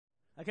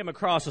I came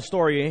across a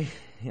story,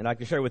 and I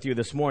can share with you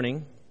this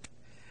morning.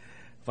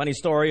 Funny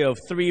story of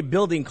 3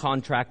 building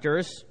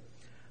contractors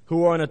who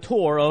were on a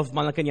tour of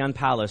Malacañang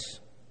Palace.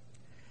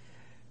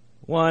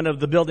 One of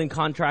the building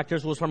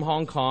contractors was from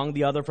Hong Kong,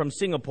 the other from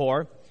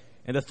Singapore,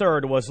 and the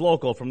third was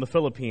local from the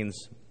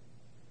Philippines.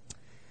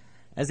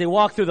 As they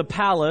walked through the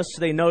palace,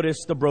 they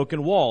noticed the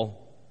broken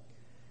wall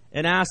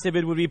and asked if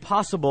it would be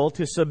possible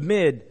to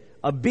submit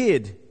a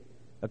bid,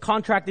 a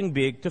contracting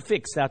bid, to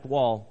fix that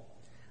wall.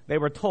 They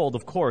were told,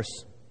 of course.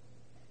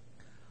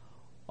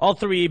 All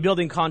 3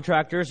 building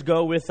contractors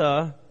go with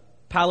a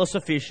palace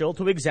official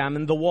to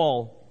examine the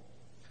wall.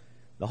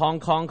 The Hong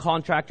Kong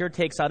contractor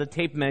takes out a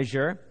tape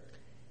measure,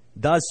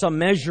 does some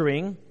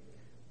measuring,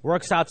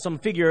 works out some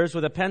figures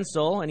with a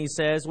pencil, and he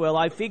says, well,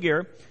 I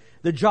figure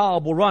the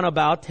job will run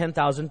about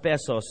 10,000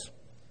 pesos.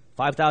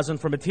 5,000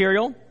 for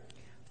material,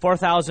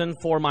 4,000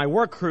 for my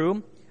work crew,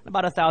 and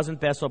about 1,000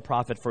 peso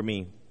profit for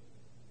me.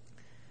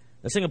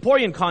 The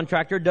Singaporean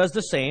contractor does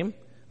the same,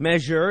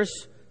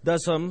 measures,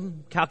 does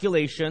some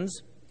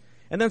calculations,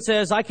 and then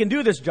says, I can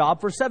do this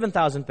job for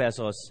 7,000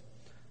 pesos.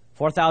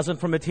 4,000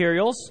 for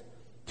materials,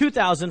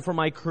 2,000 for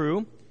my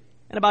crew,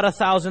 and about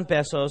 1,000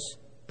 pesos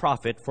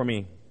profit for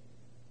me.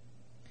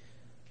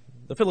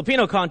 The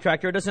Filipino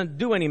contractor doesn't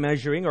do any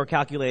measuring or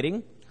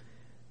calculating,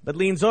 but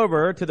leans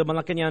over to the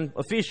Malacañang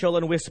official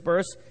and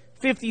whispers,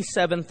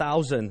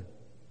 57,000.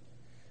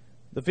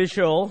 The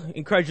official,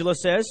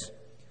 incredulous, says,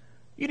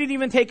 you didn't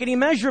even take any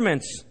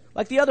measurements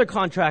like the other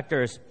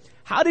contractors.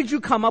 How did you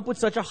come up with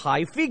such a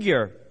high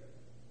figure?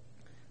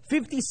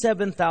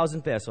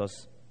 57,000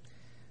 pesos.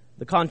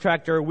 The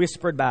contractor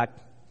whispered back,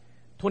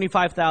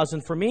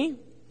 25,000 for me,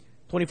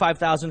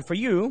 25,000 for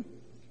you,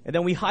 and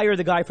then we hire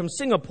the guy from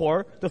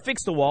Singapore to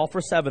fix the wall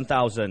for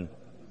 7,000.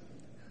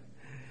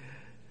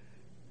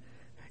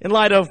 In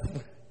light of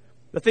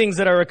the things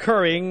that are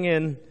occurring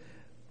in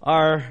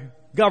our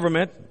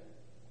government,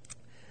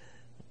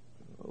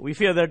 we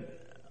feel that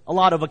a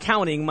lot of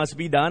accounting must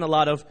be done, a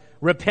lot of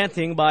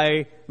repenting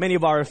by many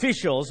of our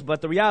officials, but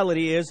the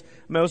reality is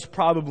most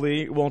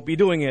probably won't be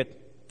doing it.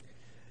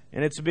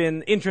 And it's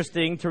been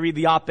interesting to read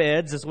the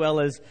op-eds as well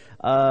as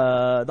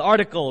the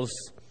articles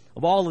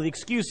of all of the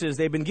excuses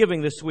they've been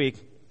giving this week.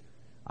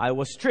 I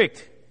was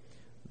tricked.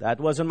 That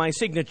wasn't my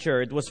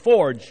signature. It was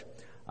forged.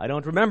 I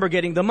don't remember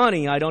getting the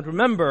money. I don't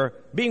remember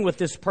being with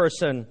this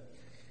person.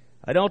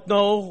 I don't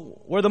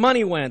know where the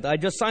money went. I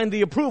just signed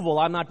the approval.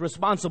 I'm not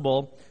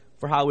responsible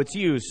for how it's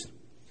used.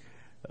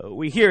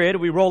 We hear it,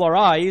 we roll our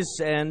eyes,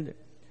 and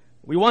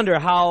we wonder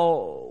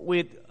how,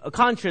 with a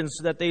conscience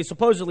that they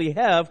supposedly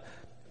have,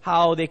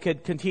 how they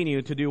could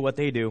continue to do what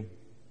they do.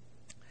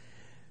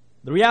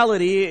 The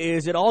reality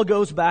is it all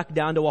goes back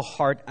down to a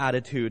heart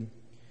attitude.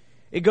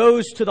 It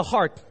goes to the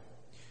heart.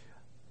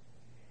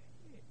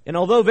 And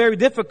although very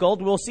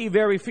difficult, we'll see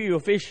very few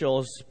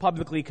officials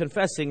publicly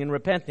confessing and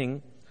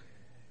repenting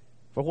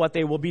for what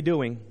they will be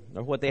doing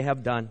or what they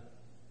have done.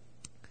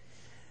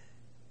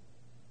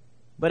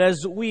 But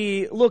as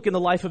we look in the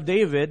life of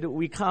David,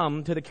 we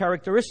come to the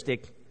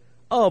characteristic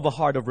of a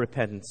heart of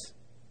repentance.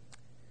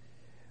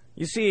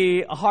 You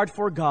see, a heart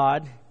for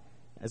God,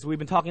 as we've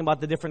been talking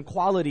about the different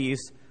qualities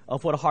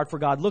of what a heart for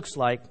God looks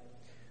like,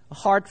 a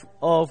heart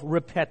of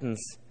repentance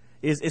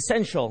is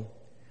essential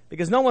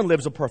because no one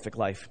lives a perfect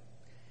life.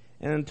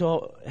 And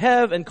to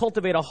have and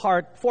cultivate a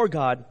heart for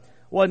God,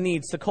 one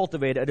needs to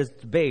cultivate at its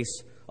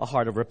base a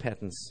heart of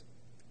repentance.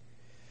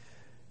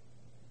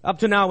 Up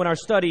to now in our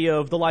study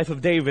of the life of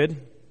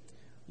David,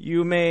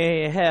 you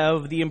may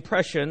have the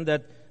impression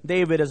that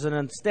David is an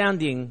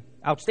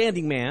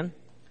outstanding man,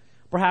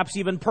 perhaps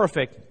even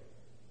perfect,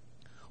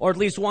 or at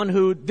least one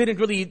who didn't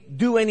really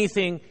do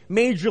anything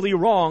majorly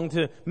wrong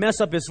to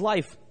mess up his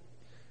life,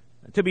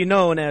 to be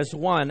known as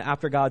one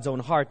after God's own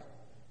heart.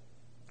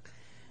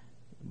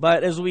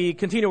 But as we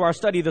continue our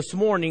study this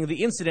morning,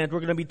 the incident we're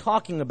going to be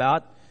talking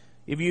about,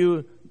 if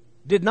you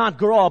did not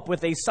grow up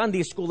with a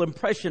Sunday school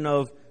impression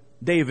of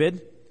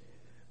David,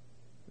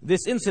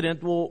 this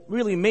incident will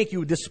really make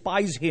you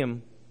despise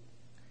him.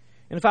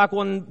 In fact,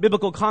 one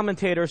biblical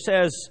commentator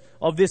says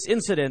of this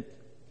incident,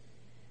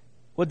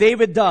 what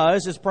David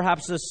does is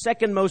perhaps the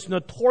second most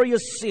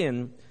notorious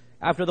sin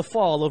after the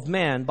fall of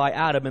man by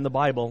Adam in the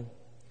Bible.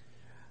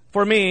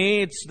 For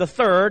me, it's the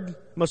third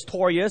most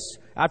notorious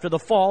after the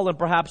fall and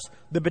perhaps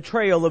the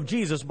betrayal of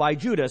Jesus by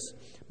Judas.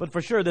 But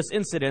for sure, this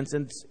incident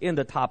is in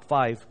the top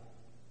 5.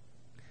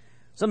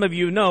 Some of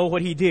you know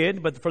what he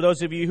did, but for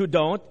those of you who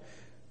don't,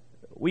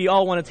 we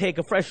all want to take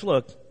a fresh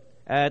look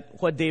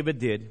at what David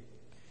did.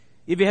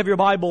 If you have your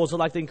Bibles, I'd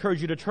like to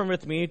encourage you to turn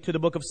with me to the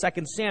book of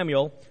 2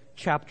 Samuel,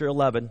 chapter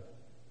 11.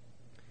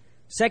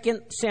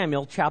 2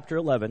 Samuel, chapter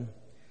 11,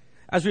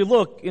 as we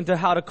look into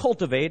how to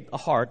cultivate a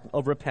heart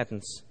of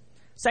repentance.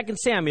 2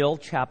 Samuel,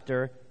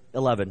 chapter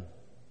 11.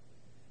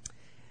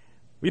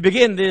 We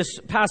begin this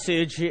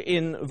passage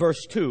in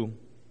verse 2.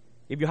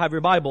 If you have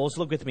your Bibles,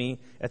 look with me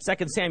at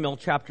 2 Samuel,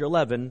 chapter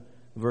 11,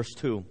 verse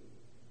 2.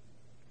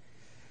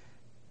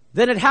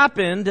 Then it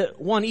happened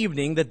one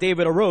evening that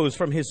David arose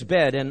from his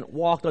bed and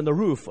walked on the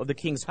roof of the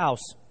king's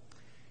house.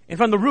 And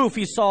from the roof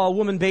he saw a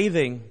woman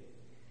bathing,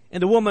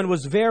 and the woman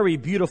was very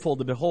beautiful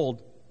to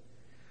behold.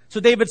 So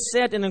David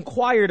sent and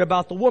inquired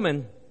about the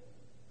woman,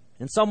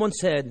 and someone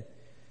said,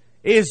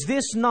 "Is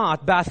this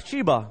not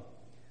Bathsheba,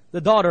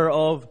 the daughter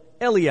of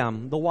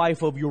Eliam, the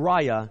wife of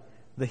Uriah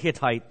the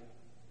Hittite?"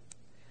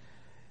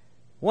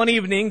 One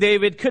evening,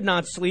 David could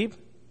not sleep,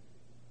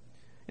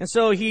 and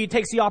so he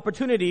takes the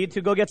opportunity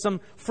to go get some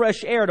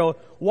fresh air, to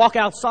walk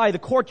outside the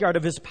courtyard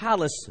of his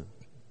palace.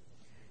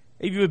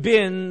 If you've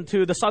been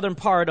to the southern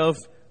part of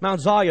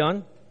Mount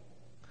Zion,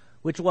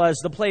 which was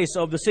the place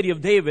of the city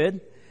of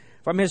David,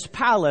 from his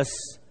palace,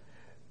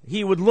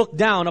 he would look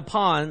down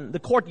upon the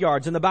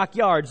courtyards and the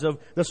backyards of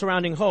the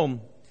surrounding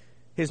home,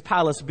 his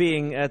palace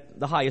being at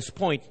the highest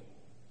point.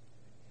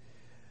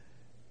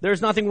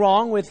 There's nothing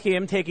wrong with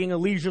him taking a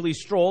leisurely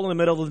stroll in the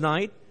middle of the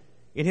night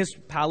in his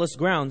palace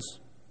grounds.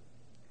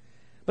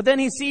 But then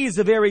he sees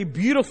a very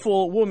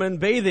beautiful woman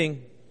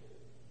bathing.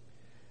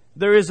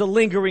 There is a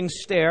lingering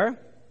stare,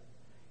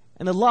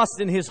 and the lust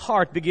in his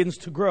heart begins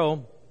to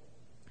grow.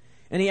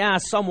 And he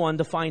asks someone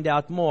to find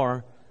out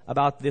more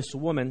about this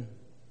woman.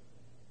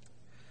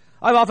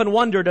 I've often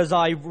wondered, as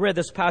I've read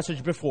this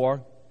passage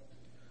before,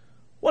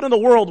 what in the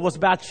world was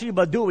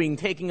Bathsheba doing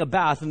taking a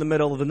bath in the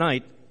middle of the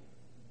night?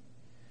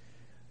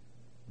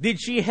 Did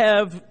she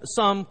have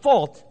some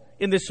fault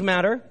in this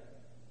matter?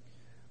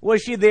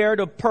 Was she there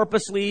to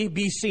purposely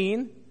be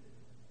seen?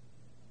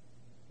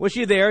 Was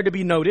she there to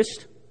be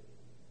noticed?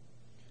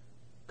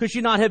 Could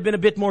she not have been a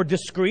bit more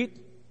discreet?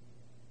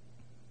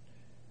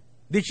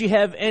 Did she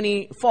have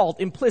any fault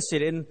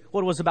implicit in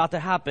what was about to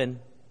happen?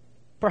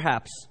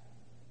 Perhaps.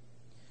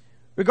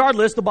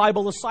 Regardless, the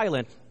Bible is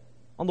silent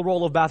on the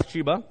role of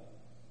Bathsheba,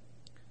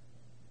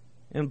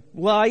 and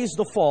lies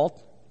the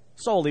fault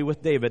solely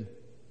with David.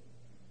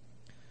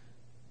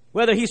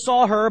 Whether he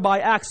saw her by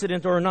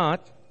accident or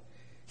not,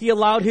 he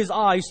allowed his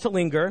eyes to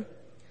linger,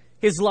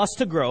 his lust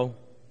to grow,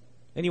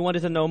 and he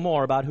wanted to know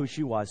more about who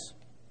she was.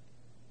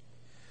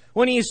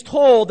 When he is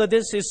told that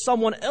this is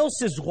someone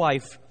else's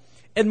wife,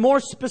 and more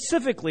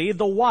specifically,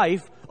 the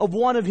wife of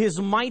one of his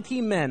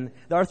mighty men,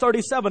 there are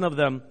 37 of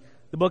them,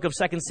 the book of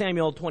 2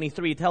 Samuel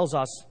 23 tells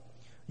us,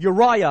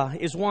 Uriah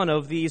is one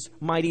of these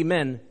mighty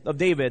men of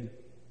David,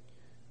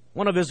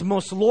 one of his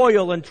most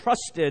loyal and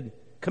trusted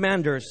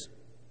commanders.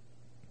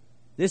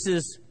 This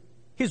is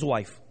his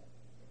wife.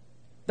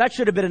 That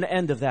should have been an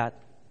end of that.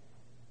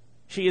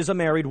 She is a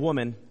married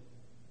woman.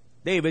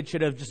 David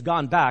should have just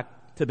gone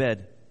back to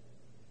bed.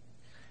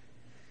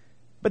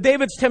 But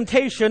David's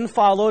temptation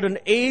followed an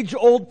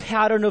age-old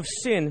pattern of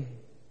sin.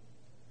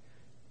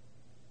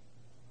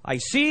 I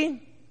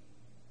see,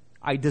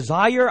 I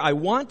desire, I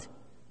want,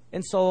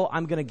 and so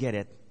I'm going to get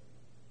it.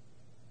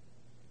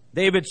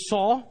 David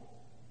saw,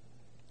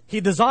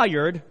 he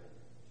desired,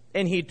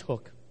 and he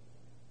took.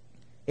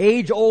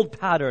 Age-old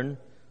pattern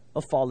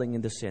of falling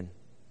into sin.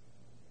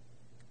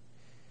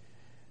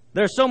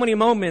 There are so many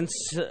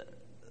moments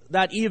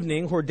that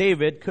evening where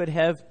David could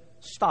have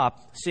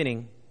stopped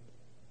sinning,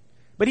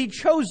 but he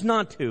chose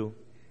not to.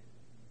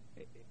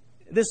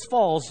 This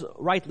falls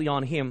rightly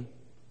on him.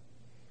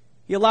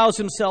 He allows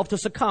himself to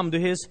succumb to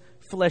his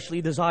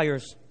fleshly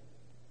desires.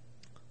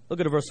 Look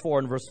at verse 4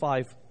 and verse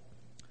 5.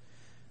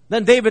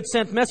 Then David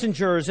sent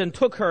messengers and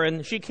took her,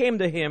 and she came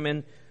to him,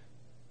 and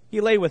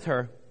he lay with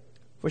her.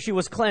 For she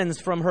was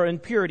cleansed from her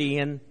impurity,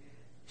 and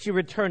she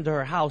returned to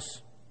her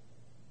house.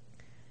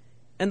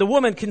 And the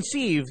woman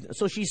conceived,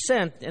 so she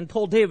sent and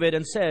told David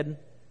and said,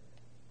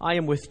 I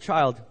am with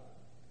child.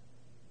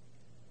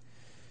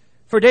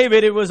 For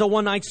David, it was a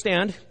one-night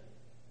stand.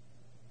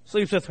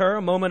 Sleeps with her,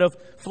 a moment of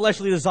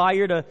fleshly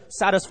desire to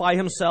satisfy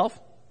himself.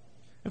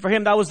 And for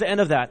him, that was the end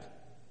of that.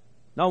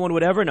 No one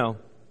would ever know.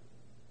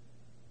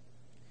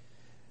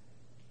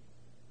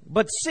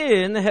 But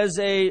sin has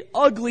an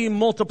ugly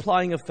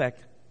multiplying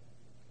effect.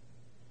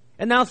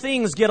 And now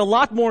things get a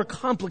lot more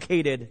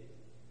complicated.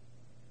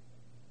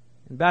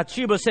 And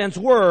Bathsheba sends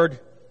word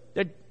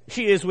that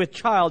she is with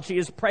child. She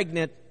is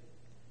pregnant.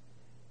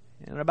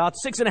 And in about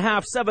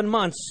 6.5, 7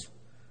 months,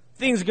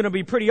 things are going to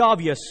be pretty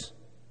obvious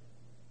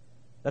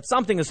that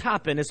something has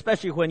happened,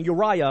 especially when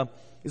Uriah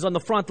is on the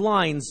front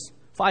lines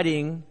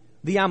fighting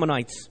the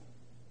Ammonites.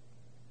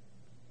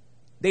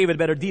 David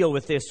better deal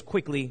with this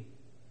quickly.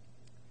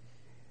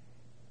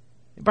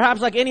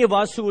 Perhaps like any of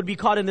us who would be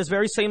caught in this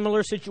very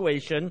similar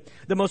situation,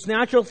 the most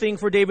natural thing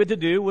for David to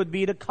do would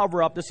be to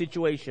cover up the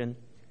situation,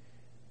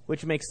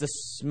 which makes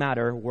this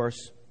matter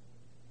worse.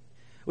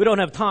 We don't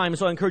have time,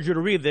 so I encourage you to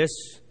read this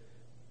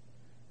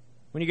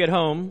when you get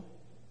home,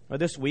 or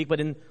this week. But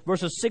in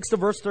verses 6 to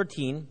verse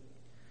 13,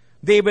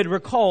 David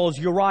recalls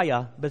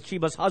Uriah,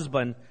 Bathsheba's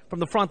husband, from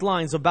the front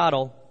lines of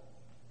battle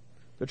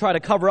to try to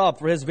cover up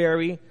for his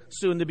very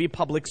soon-to-be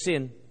public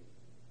sin.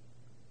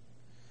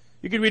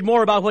 You can read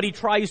more about what he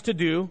tries to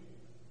do,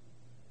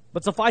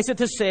 but suffice it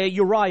to say,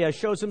 Uriah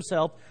shows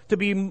himself to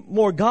be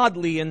more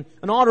godly and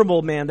an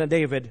honorable man than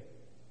David.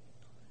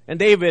 And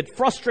David,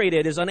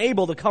 frustrated, is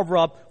unable to cover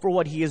up for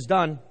what he has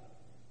done.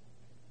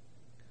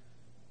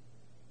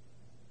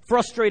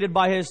 Frustrated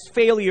by his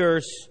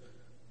failures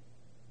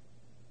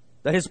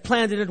that his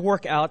plan didn't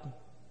work out,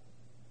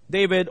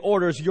 David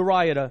orders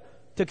Uriah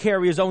to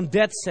carry his own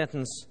death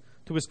sentence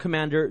to his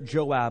commander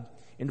Joab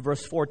in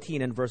verse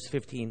 14 and verse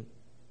 15.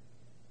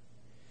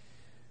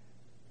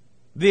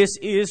 This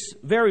is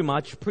very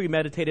much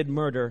premeditated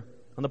murder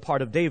on the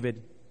part of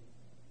David.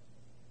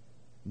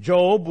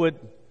 Joab would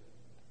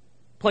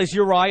place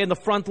Uriah in the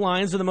front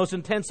lines of the most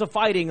intensive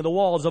fighting in the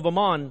walls of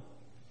Ammon,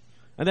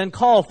 and then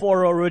call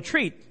for a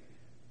retreat,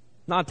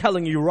 not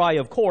telling Uriah,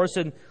 of course,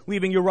 and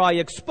leaving Uriah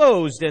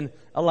exposed and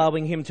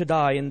allowing him to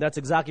die. And that's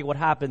exactly what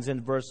happens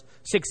in verse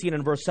 16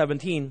 and verse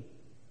 17.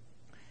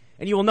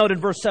 And you will note in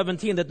verse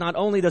 17 that not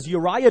only does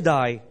Uriah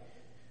die,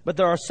 but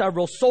there are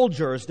several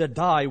soldiers that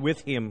die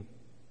with him.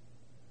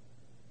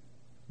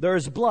 There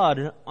is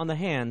blood on the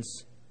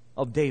hands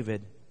of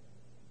David.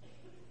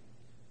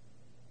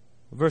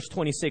 Verse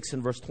 26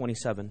 and verse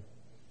 27.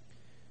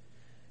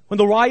 When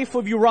the wife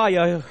of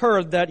Uriah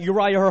heard that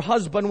Uriah, her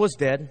husband, was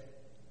dead,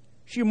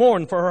 she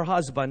mourned for her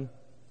husband.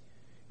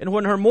 And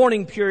when her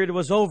mourning period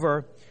was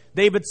over,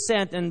 David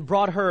sent and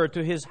brought her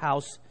to his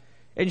house,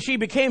 and she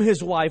became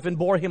his wife and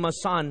bore him a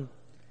son.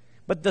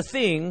 But the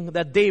thing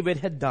that David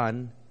had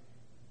done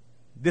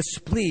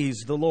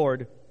displeased the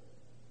Lord.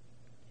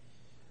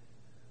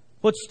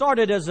 What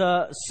started as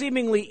a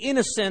seemingly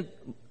innocent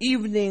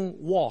evening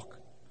walk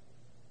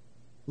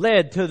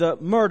led to the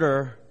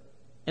murder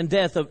and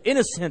death of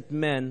innocent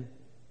men.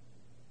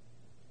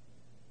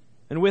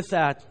 And with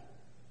that,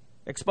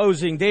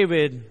 exposing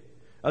David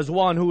as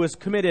one who has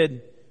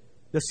committed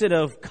the sin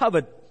of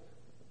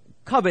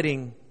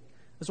coveting,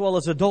 as well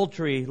as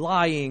adultery,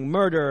 lying,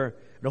 murder,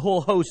 and a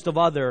whole host of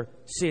other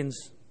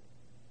sins.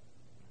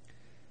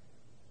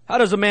 How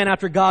does a man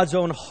after God's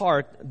own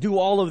heart do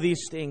all of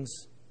these things?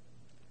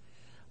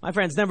 My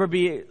friends, never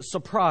be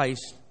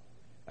surprised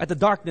at the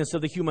darkness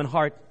of the human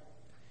heart.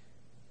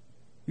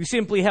 You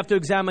simply have to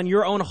examine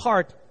your own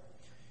heart,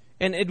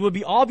 and it will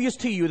be obvious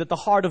to you that the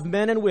heart of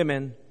men and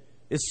women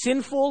is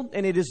sinful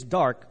and it is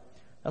dark.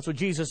 That's what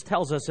Jesus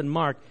tells us in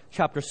Mark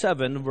chapter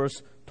 7,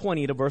 verse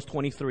 20 to verse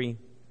 23.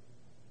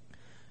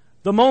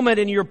 The moment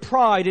in your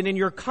pride and in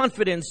your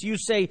confidence you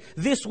say,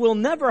 this will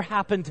never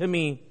happen to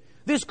me,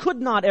 this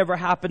could not ever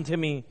happen to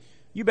me,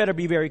 you better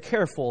be very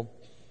careful.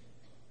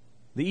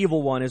 The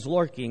evil one is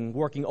lurking,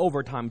 working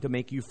overtime to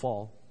make you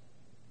fall.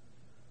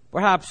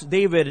 Perhaps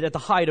David, at the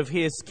height of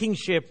his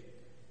kingship,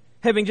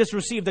 having just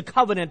received the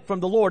covenant from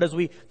the Lord, as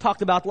we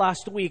talked about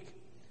last week,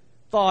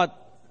 thought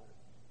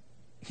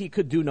he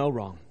could do no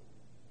wrong.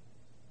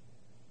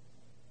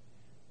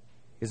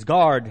 His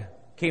guard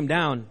came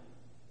down.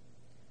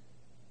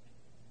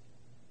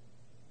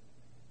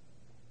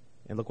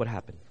 And look what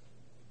happened.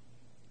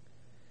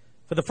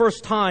 For the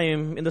first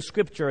time in the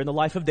scripture, in the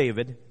life of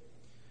David,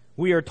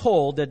 we are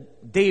told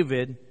that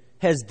David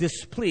has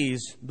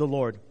displeased the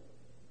Lord.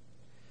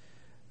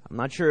 I'm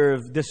not sure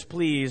if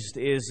displeased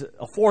is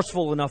a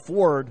forceful enough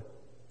word.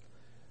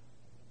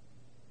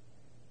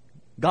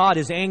 God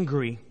is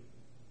angry.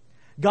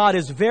 God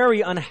is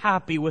very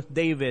unhappy with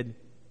David.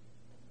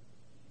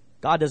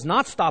 God does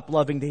not stop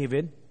loving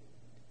David,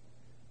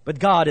 but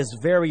God is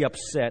very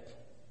upset.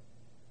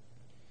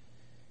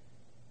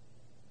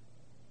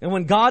 And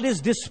when God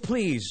is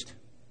displeased,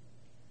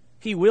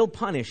 He will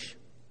punish,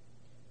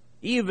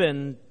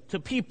 even to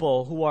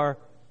people who are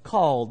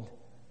called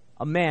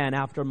a man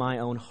after my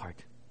own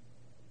heart.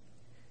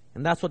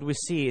 And that's what we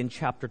see in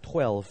chapter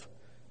 12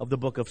 of the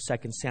book of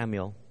 2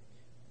 Samuel.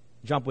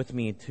 Jump with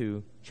me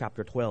to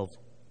chapter 12.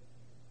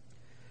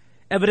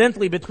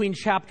 Evidently, between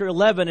chapter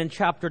 11 and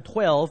chapter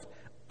 12,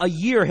 a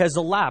year has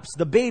elapsed.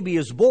 The baby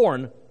is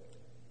born.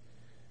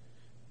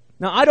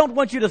 Now, I don't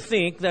want you to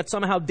think that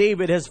somehow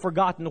David has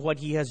forgotten what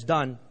he has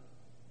done.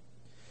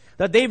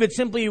 That David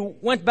simply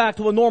went back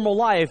to a normal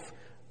life.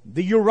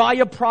 The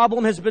Uriah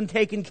problem has been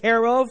taken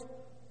care of.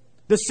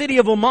 The city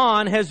of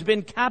Ammon has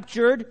been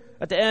captured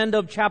at the end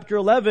of chapter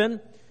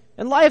 11.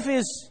 And life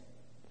is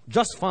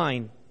just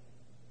fine.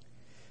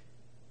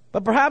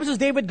 But perhaps as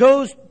David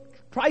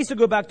tries to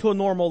go back to a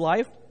normal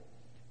life,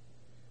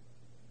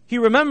 he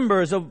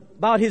remembers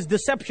about his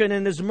deception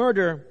and his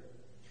murder.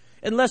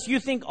 Unless you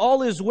think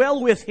all is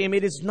well with him,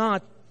 it is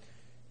not.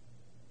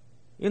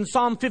 In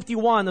Psalm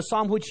 51, the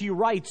psalm which he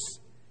writes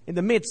in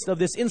the midst of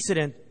this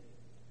incident,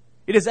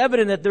 it is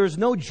evident that there is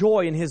no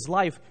joy in his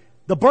life.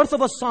 The birth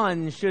of a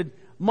son should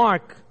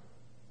mark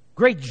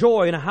great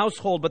joy in a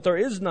household, but there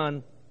is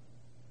none.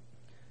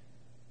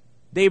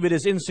 David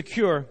is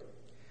insecure.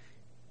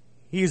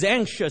 He is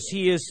anxious.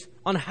 He is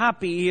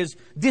unhappy. He is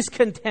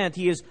discontent.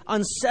 He is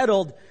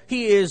unsettled.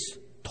 He is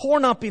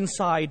torn up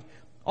inside.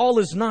 All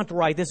is not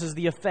right. This is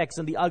the effects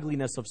and the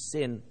ugliness of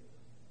sin.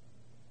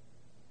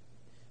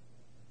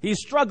 He's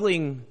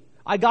struggling.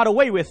 I got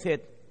away with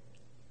it.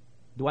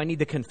 Do I need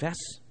to confess?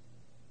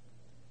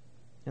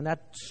 And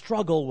that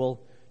struggle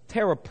will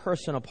tear a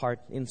person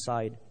apart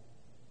inside.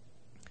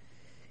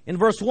 In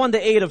verse 1 to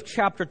 8 of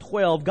chapter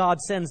 12, God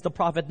sends the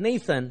prophet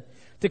Nathan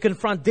to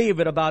confront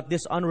David about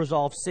this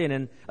unresolved sin.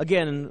 And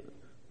again,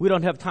 we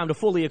don't have time to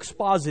fully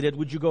exposit it.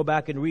 Would you go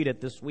back and read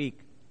it this week?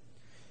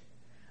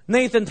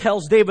 Nathan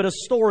tells David a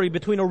story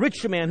between a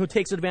rich man who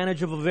takes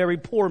advantage of a very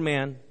poor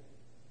man.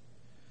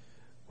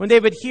 When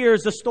David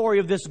hears the story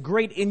of this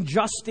great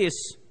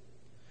injustice,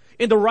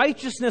 in the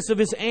righteousness of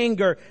his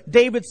anger,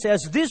 David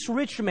says, this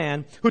rich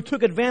man who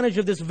took advantage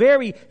of this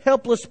very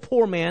helpless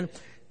poor man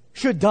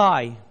should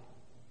die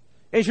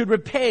and should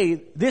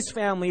repay this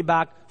family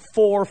back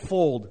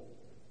fourfold.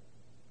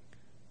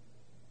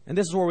 And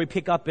this is where we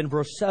pick up in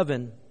verse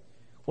 7,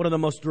 one of the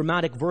most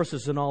dramatic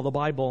verses in all the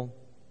Bible.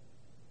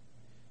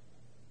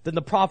 Then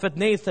the prophet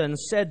Nathan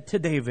said to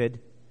David,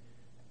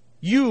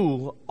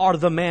 you are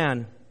the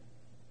man.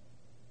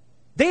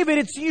 David,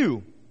 it's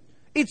you.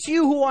 It's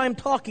you who I'm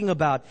talking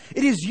about.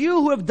 It is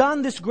you who have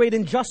done this great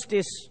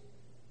injustice.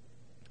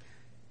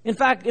 In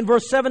fact, in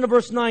verse 7 to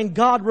verse 9,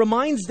 God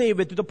reminds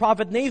David through the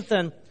prophet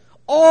Nathan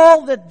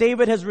all that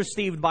David has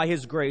received by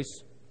his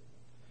grace.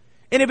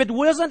 And if it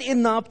wasn't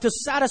enough to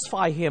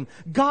satisfy him,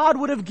 God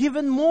would have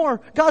given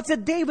more. God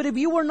said, David, if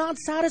you were not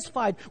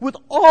satisfied with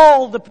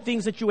all the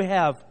things that you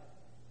have,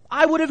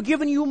 I would have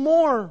given you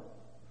more.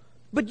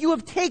 But you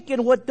have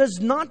taken what does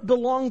not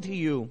belong to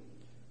you.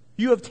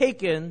 You have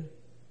taken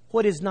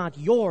what is not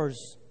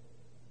yours.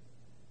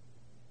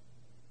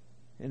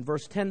 In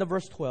verse 10 to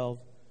verse 12,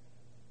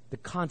 the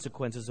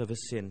consequences of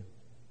his sin.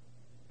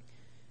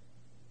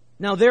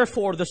 Now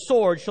therefore the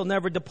sword shall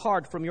never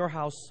depart from your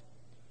house,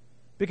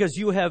 because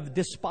you have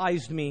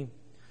despised me,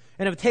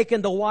 and have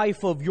taken the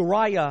wife of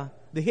Uriah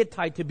the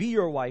Hittite to be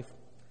your wife.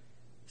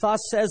 Thus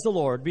says the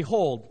Lord,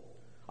 behold,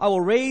 I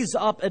will raise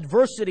up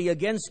adversity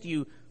against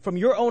you from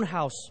your own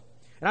house,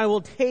 and I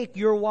will take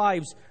your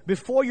wives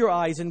before your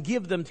eyes and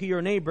give them to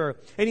your neighbor,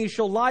 and he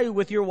shall lie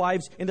with your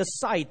wives in the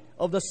sight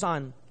of the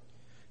sun.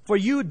 For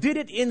you did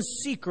it in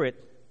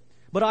secret,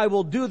 but I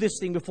will do this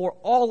thing before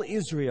all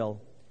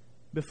Israel,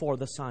 before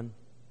the sun.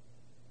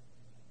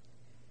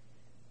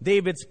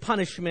 David's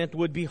punishment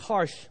would be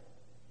harsh.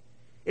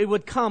 It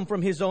would come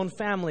from his own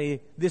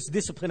family, this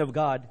discipline of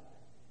God.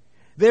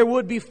 There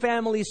would be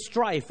family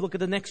strife. Look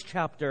at the next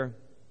chapter.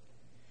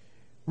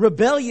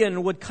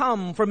 Rebellion would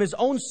come from his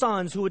own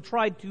sons who would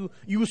try to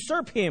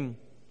usurp him.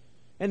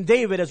 And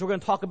David, as we're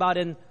going to talk about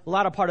in the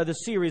latter part of the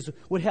series,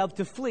 would have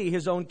to flee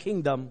his own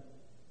kingdom.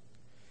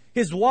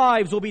 His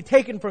wives will be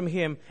taken from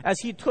him as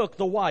he took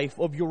the wife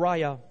of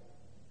Uriah.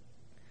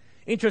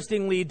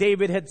 Interestingly,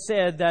 David had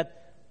said that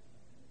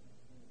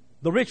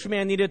the rich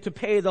man needed to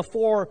pay the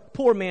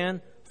poor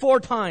man 4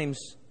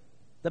 times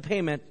the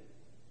payment.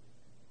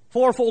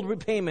 4-fold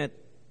repayment.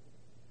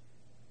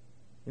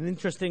 And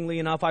interestingly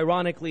enough,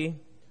 ironically,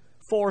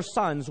 4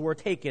 sons were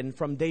taken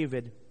from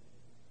David.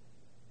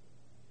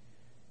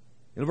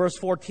 In verse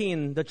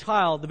 14,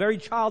 the very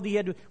child he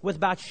had with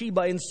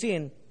Bathsheba in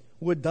sin,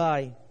 would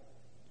die.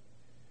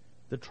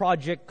 The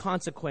tragic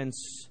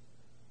consequence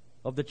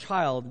of the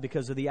child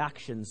because of the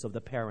actions of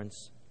the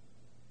parents.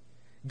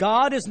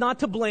 God is not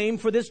to blame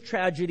for this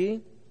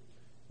tragedy.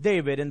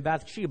 David and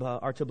Bathsheba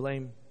are to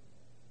blame.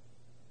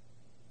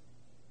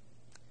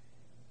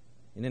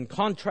 And in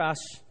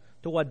contrast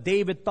to what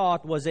David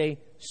thought was a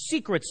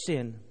secret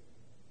sin,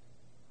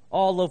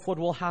 all of what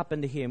will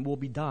happen to him will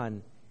be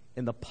done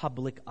in the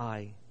public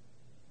eye.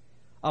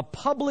 A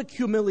public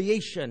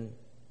humiliation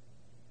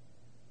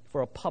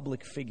for a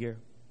public figure.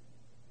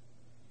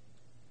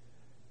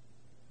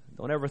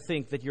 Don't ever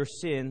think that your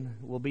sin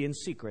will be in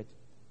secret.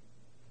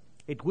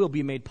 It will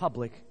be made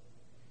public.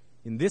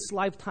 In this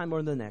lifetime or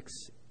in the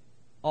next,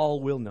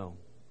 all will know.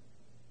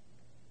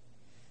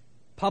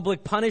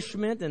 Public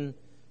punishment and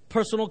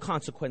personal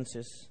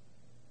consequences.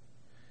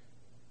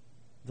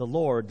 The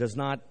Lord does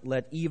not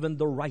let even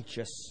the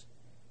righteous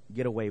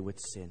get away with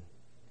sin.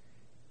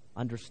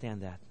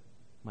 Understand that,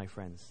 my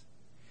friends.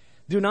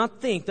 Do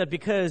not think that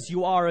because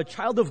you are a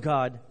child of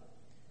God,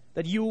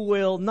 that you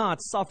will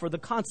not suffer the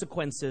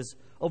consequences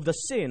of the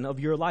sin of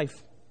your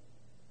life.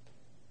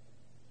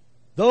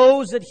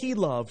 Those that He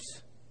loves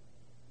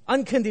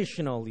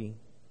unconditionally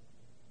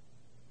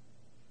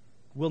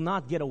will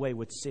not get away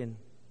with sin.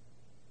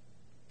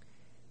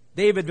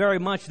 David very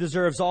much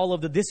deserves all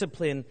of the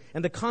discipline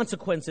and the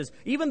consequences,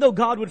 even though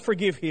God would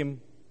forgive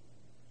him.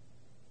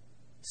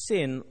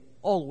 Sin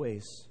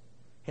always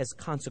has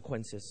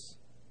consequences.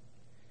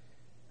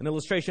 An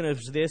illustration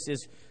of this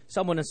is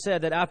someone has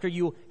said that after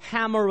you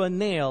hammer a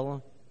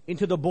nail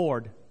into the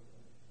board,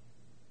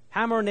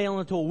 hammer a nail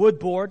into a wood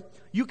board,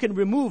 you can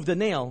remove the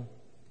nail,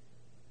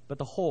 but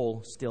the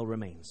hole still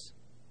remains.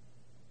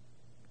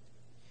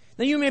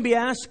 Now you may be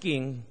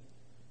asking,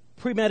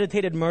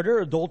 premeditated murder,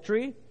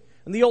 adultery,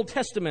 in the Old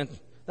Testament,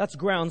 that's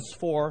grounds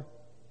for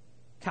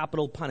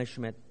capital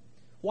punishment.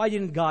 Why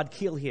didn't God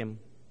kill him?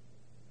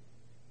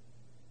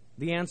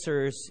 The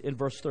answer is in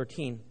verse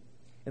 13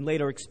 and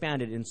later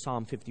expanded in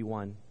Psalm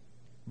 51,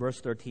 verse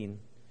 13.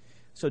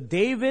 So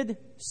David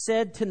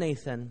said to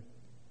Nathan,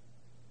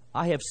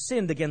 I have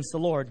sinned against the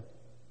Lord.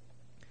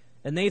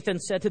 And Nathan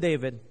said to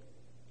David,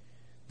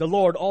 the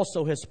Lord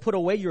also has put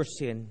away your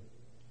sin.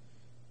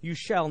 You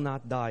shall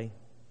not die.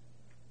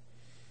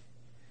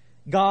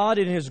 God,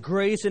 in His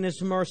grace and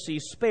His mercy,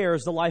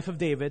 spares the life of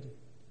David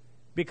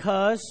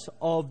because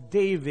of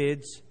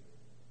David's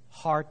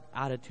heart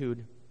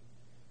attitude.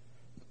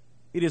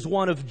 It is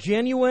one of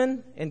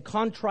genuine and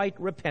contrite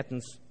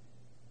repentance.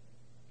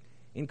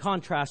 In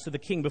contrast to the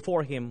king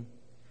before him,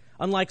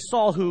 unlike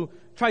Saul, who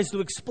tries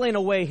to explain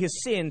away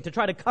his sin, to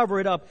try to cover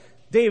it up,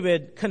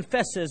 David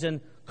confesses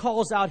and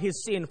calls out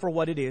his sin for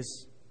what it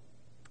is.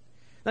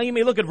 Now you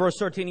may look at verse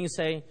 13 and you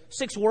say,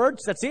 6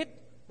 words, that's it?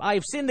 I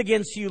have sinned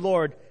against you,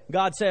 Lord.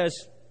 God says,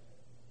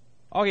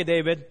 okay,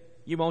 David,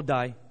 you won't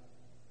die.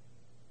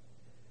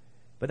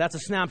 But that's a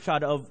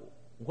snapshot of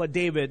what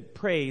David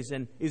prays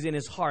and is in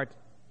his heart.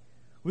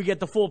 We get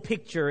the full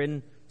picture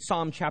in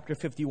Psalm chapter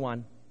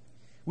 51.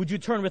 Would you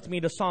turn with me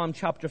to Psalm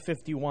chapter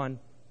 51?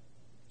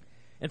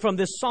 And from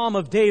this Psalm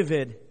of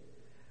David,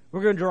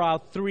 we're going to draw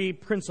out 3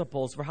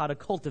 principles for how to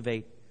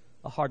cultivate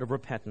a heart of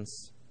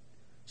repentance.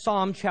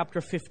 Psalm chapter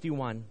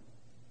 51.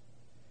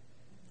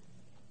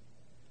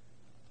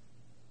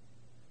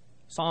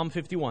 Psalm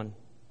 51.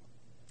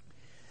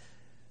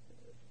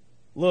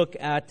 Look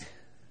at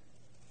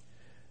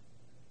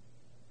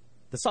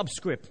the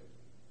subscript.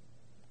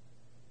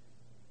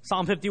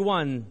 Psalm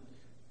 51.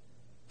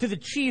 To the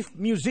chief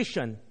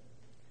musician,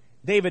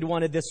 David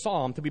wanted this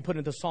psalm to be put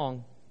into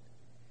song.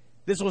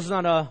 This was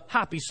not a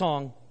happy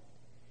song.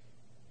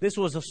 This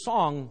was a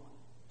song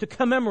to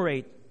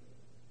commemorate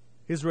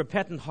his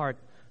repentant heart,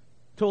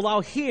 to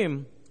allow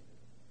him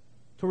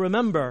to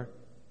remember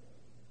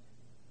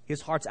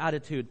his heart's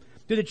attitude.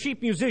 To the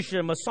chief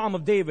musician, a psalm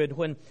of David,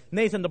 when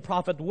Nathan the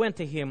prophet went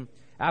to him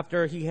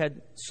after he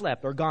had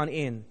slept or gone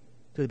in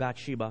to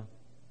Bathsheba.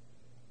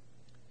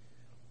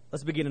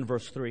 Let's begin in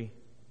verse 3.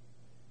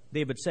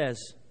 David says,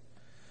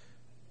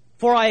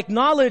 "For I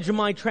acknowledge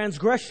my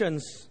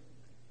transgressions,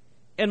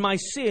 and my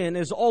sin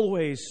is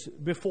always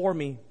before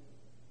me."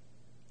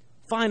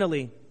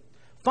 Finally,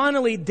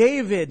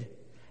 David,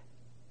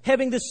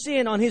 having the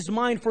sin on his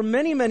mind for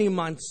many, many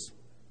months,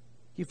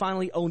 he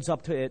finally owns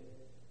up to it.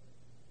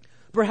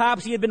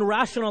 Perhaps he had been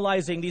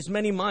rationalizing these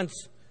many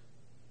months.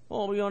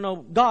 Oh, you know,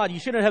 God, you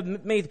shouldn't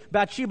have made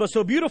Bathsheba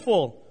so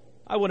beautiful.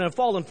 I wouldn't have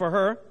fallen for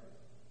her.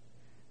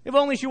 If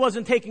only she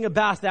wasn't taking a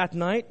bath that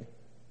night.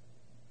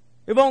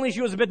 If only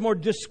she was a bit more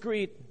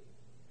discreet.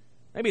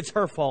 Maybe it's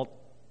her fault.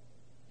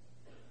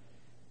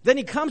 Then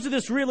he comes to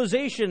this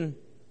realization,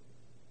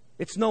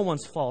 it's no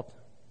one's fault.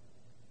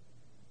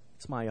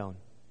 It's my own.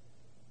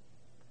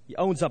 He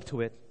owns up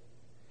to it.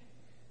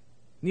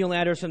 Neil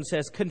Anderson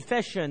says,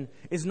 confession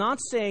is not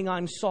saying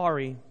I'm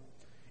sorry.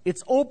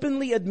 It's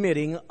openly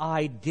admitting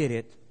I did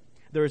it.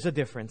 There is a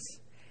difference.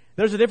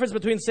 There's a difference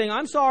between saying,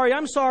 I'm sorry.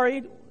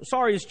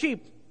 Sorry is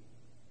cheap.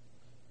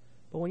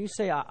 But when you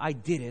say, I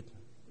did it,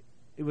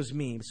 it was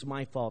me, it's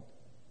my fault,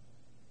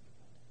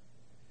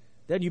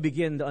 then you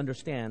begin to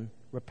understand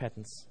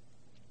repentance.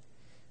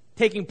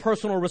 Taking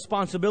personal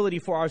responsibility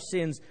for our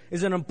sins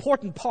is an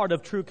important part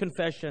of true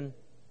confession.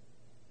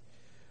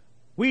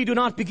 We do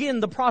not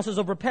begin the process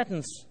of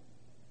repentance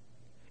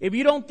if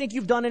you don't think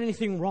you've done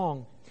anything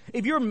wrong.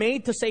 If you're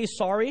made to say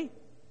sorry,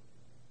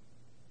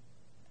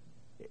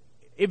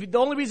 if the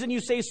only reason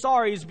you say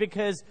sorry is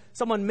because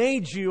someone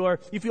made you, or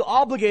you feel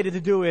obligated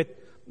to do it,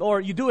 or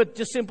you do it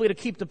just simply to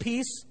keep the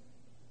peace,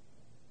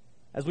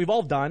 as we've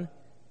all done,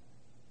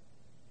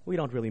 we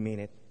don't really mean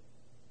it.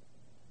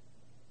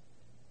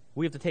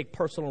 We have to take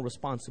personal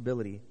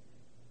responsibility.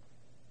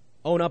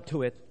 Own up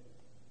to it.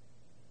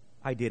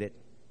 I did it.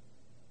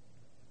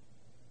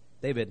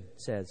 David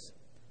says,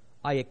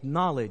 I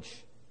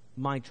acknowledge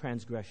my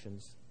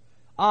transgressions.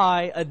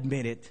 I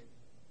admit it.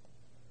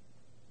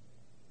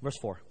 Verse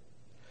 4.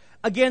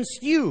 Against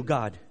you,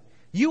 God,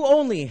 you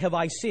only have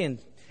I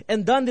sinned,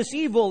 and done this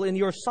evil in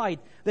your sight,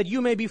 that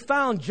you may be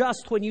found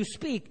just when you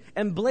speak,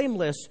 and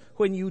blameless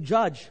when you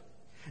judge.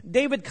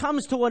 David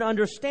comes to an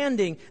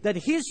understanding that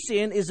his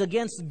sin is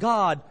against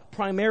God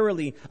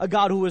primarily, a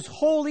God who is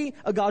holy,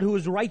 a God who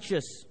is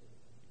righteous.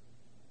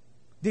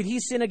 Did he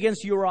sin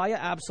against Uriah?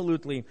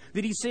 Absolutely.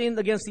 Did he sin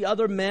against the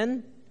other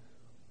men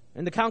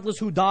and the countless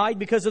who died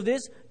because of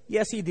this?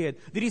 Yes, he did.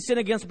 Did he sin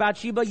against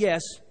Bathsheba?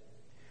 Yes.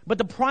 But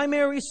the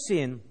primary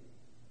sin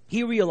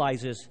he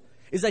realizes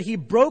is that he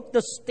broke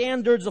the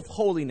standards of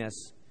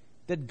holiness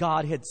that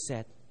God had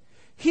set.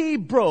 He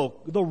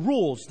broke the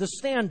rules, the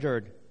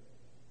standard,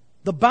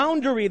 the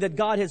boundary that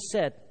God has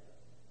set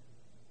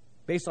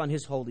based on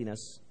His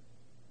holiness.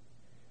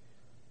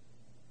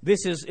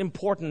 This is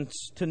important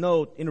to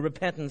note in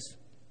repentance,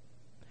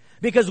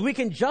 because we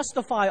can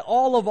justify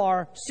all of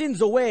our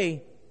sins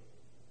away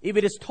if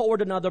it is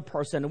toward another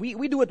person.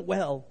 We do it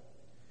well.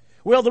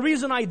 Well, the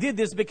reason I did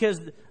this because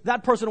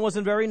that person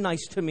wasn't very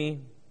nice to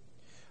me.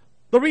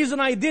 The reason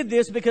I did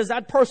this because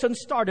that person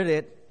started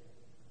it.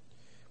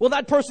 Well,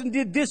 that person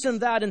did this and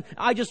that, and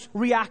I just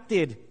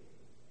reacted.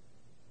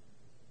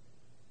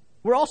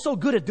 We're also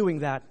good at doing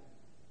that.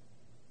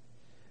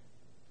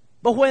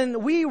 But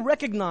when we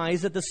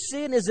recognize that the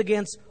sin is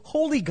against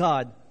holy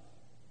God,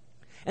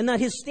 and that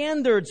His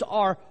standards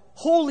are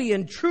holy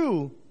and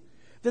true,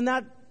 then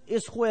that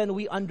is when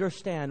we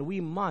understand we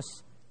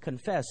must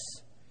confess,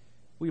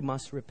 we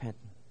must repent.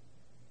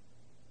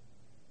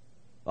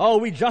 Oh,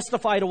 we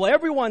justified it. Well,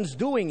 everyone's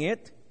doing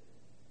it.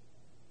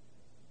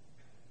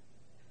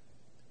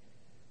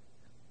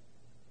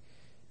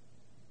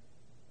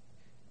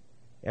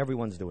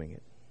 Everyone's doing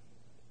it.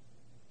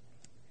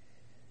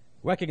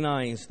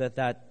 Recognize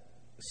that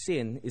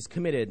sin is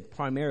committed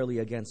primarily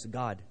against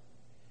God.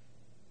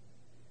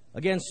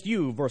 Against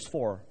you, verse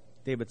 4,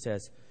 David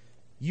says,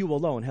 you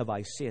alone have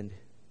I sinned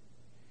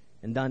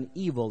and done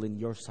evil in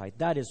your sight.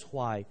 That is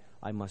why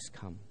I must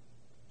come.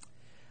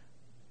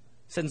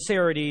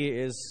 Sincerity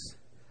is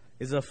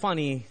a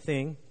funny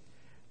thing.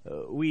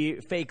 We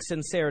fake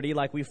sincerity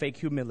like we fake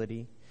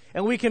humility.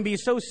 And we can be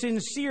so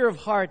sincere of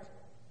heart.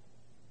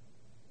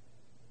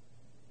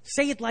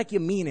 Say it like you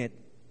mean it.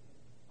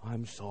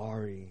 I'm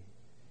sorry.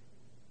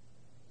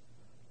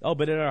 Oh,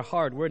 but in our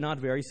heart, we're not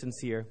very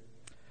sincere.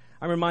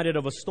 I'm reminded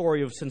of a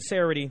story of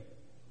sincerity.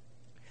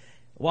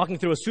 Walking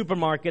through a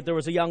supermarket, there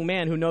was a young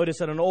man who noticed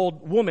that an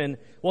old woman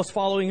was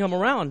following him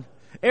around.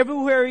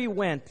 Everywhere he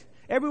went,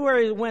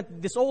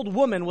 this old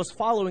woman was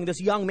following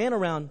this young man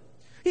around.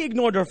 He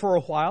ignored her for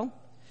a while.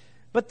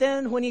 But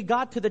then when he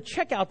got to the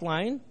checkout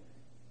line,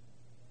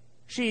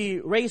 she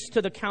raced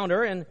to the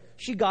counter and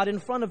she got in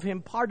front of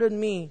him. Pardon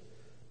me,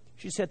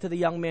 she said to the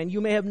young man.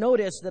 You may have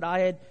noticed that I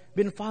had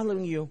been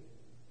following you.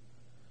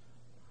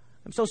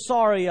 I'm so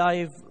sorry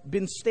I've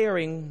been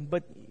staring,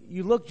 but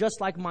you look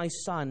just like my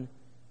son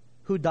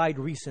who died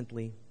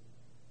recently.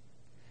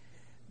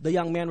 The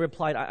young man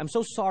replied, I'm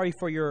so sorry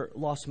for your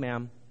loss,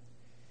 ma'am.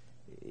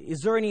 Is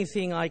there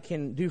anything I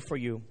can do for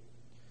you?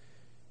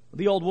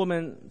 The old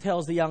woman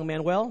tells the young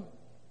man, well,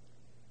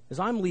 as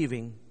I'm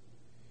leaving,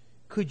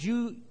 could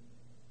you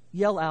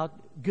yell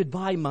out,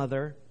 goodbye,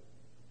 mother?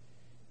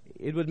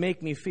 It would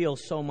make me feel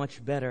so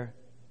much better.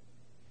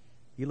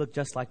 You look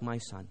just like my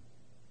son.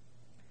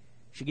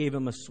 She gave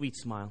him a sweet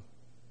smile.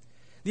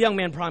 The young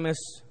man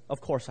promised, of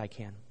course I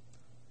can.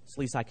 It's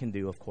the least I can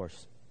do, of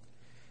course.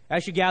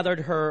 As she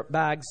gathered her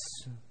bags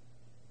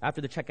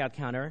after the checkout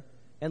counter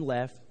and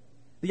left,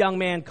 the young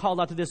man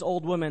called out to this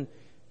old woman,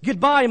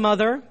 goodbye,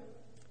 mother,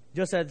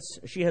 just as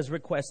she has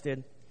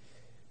requested,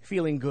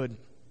 feeling good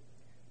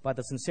by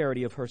the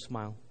sincerity of her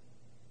smile.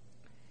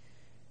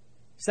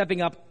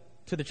 Stepping up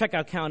to the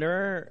checkout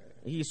counter,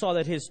 he saw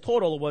that his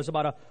total was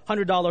about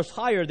 $100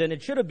 higher than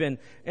it should have been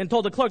and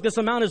told the clerk, this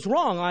amount is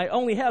wrong. I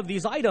only have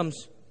these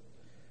items.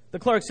 The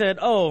clerk said,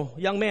 oh,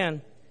 young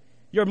man,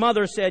 your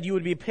mother said you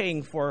would be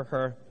paying for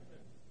her.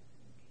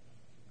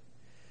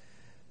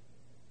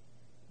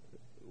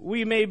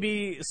 We may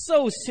be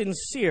so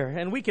sincere,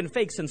 and we can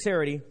fake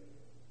sincerity.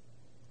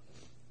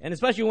 And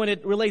especially when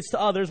it relates to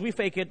others, we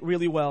fake it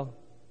really well.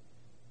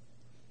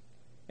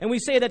 And we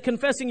say that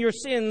confessing your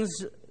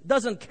sins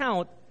doesn't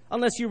count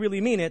unless you really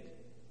mean it.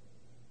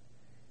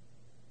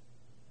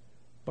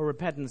 But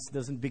repentance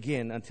doesn't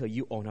begin until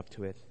you own up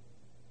to it.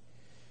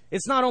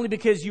 It's not only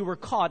because you were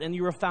caught and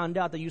you were found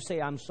out that you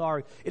say, I'm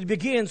sorry. It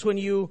begins when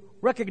you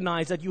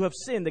recognize that you have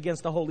sinned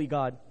against the holy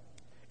God.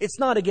 It's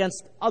not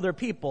against other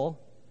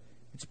people.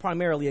 It's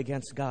primarily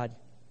against God.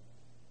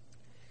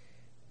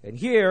 And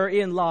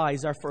herein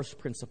lies our first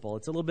principle.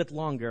 It's a little bit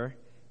longer.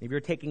 If you're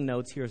taking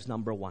notes, here's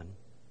number 1.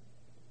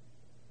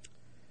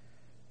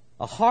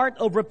 A heart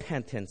of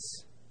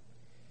repentance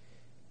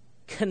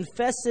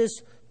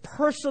confesses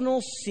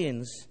personal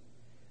sins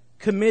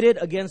committed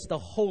against the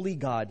holy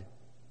God,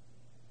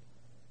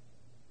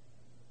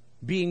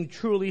 being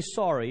truly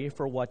sorry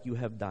for what you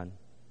have done.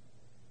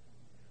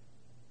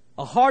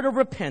 A heart of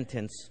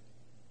repentance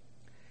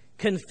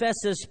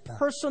confesses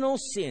personal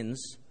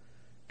sins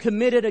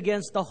committed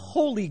against the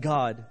holy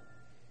God,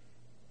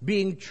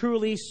 being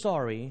truly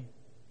sorry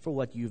for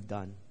what you've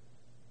done.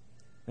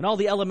 And all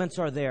the elements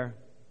are there.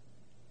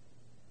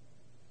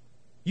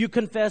 You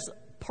confess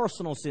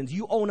personal sins.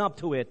 You own up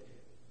to it.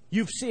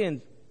 You've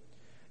sinned.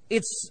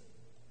 It's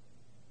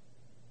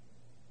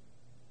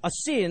a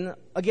sin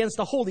against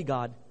a holy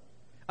God,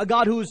 a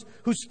God whose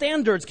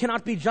standards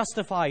cannot be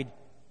justified.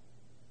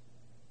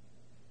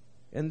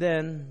 And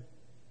then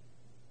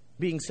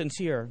being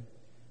sincere,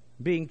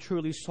 being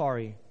truly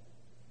sorry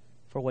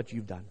for what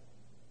you've done.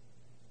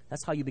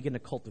 That's how you begin to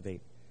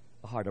cultivate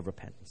a heart of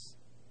repentance.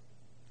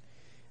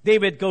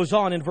 David goes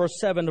on in verse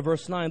 7 to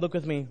verse 9. Look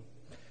with me.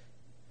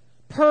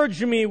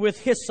 Purge me with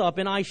hyssop,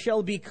 and I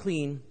shall be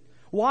clean.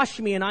 Wash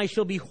me, and I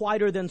shall be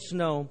whiter than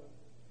snow.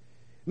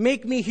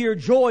 Make me hear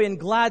joy and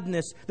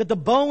gladness, that the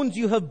bones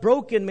you have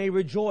broken may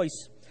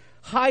rejoice.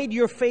 Hide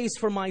your face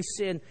from my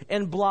sin,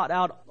 and blot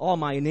out all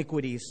my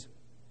iniquities.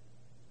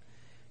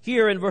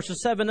 Here in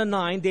verses 7 and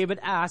 9, David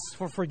asks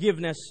for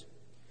forgiveness.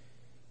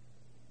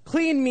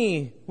 Clean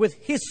me with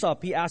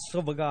hyssop, he asks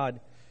of God.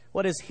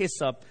 What is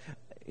hyssop?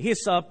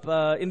 Hyssop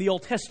in the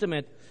Old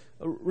Testament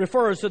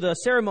refers to the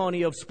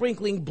ceremony of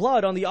sprinkling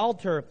blood on the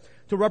altar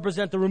to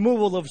represent the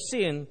removal of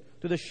sin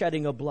through the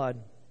shedding of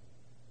blood.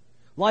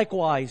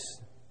 Likewise,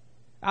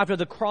 after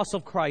the cross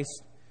of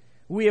Christ,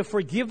 we have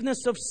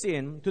forgiveness of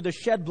sin through the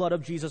shed blood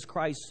of Jesus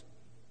Christ.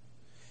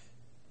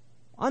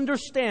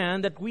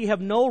 Understand that we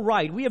have no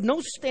right, we have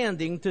no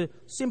standing to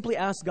simply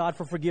ask God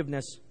for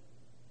forgiveness.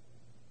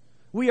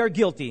 We are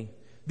guilty,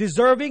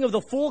 deserving of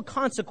the full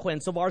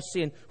consequence of our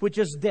sin, which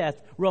is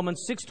death.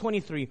 Romans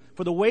 6:23.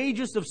 For the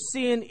wages of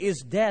sin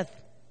is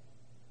death.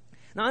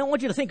 Now I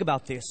want you to think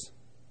about this.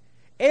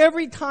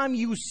 Every time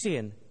you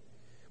sin,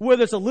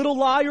 whether it's a little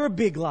lie or a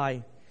big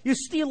lie, you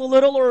steal a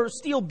little or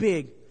steal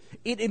big,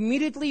 it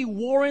immediately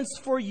warrants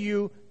for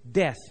you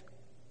death.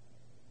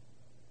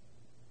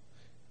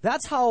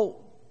 That's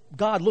how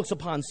God looks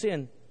upon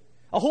sin.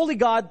 A holy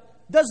God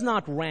does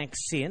not rank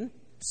sin.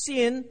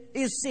 Sin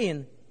is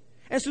sin.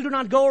 And so do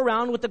not go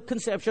around with the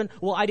conception,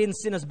 well, I didn't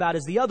sin as bad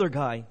as the other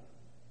guy.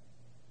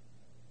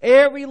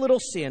 Every little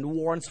sin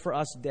warrants for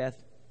us death.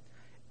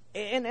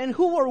 And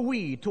who are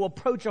we to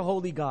approach a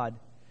holy God?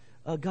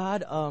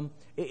 God,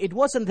 it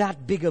wasn't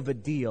that big of a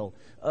deal.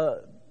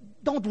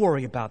 Don't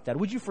worry about that.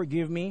 Would you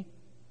forgive me?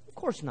 Of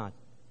course not.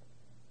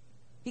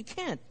 He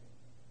can't.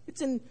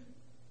 It's in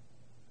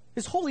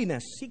His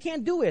holiness. He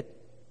can't do it.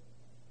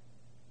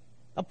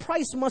 A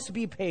price must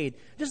be paid.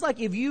 Just like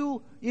if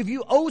you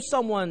owe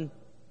someone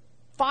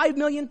 5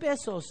 million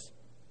pesos,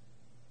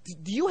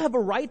 do you have a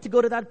right to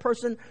go to that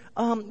person?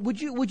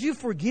 Would you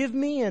forgive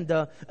me? And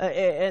do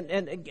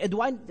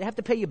I have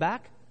to pay you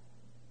back?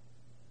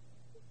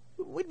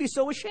 We'd be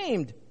so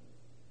ashamed.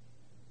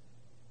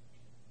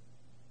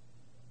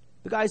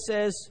 The guy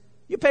says,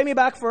 you pay me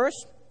back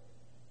first,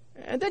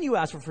 and then you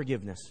ask for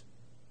forgiveness.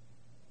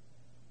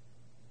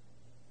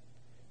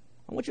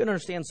 I want you to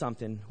understand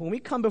something. When we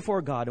come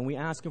before God and we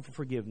ask Him for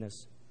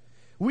forgiveness,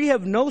 we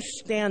have no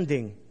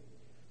standing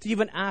to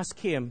even ask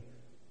Him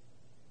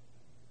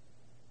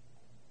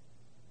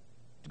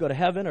to go to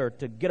heaven or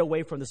to get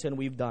away from the sin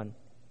we've done.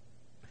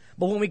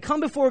 But when we come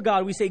before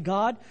God, we say,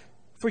 God,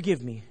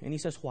 forgive me. And He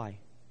says, why?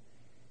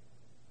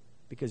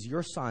 Because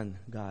your Son,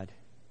 God,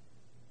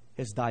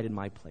 has died in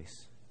my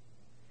place.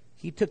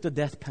 He took the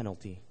death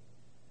penalty.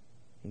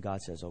 And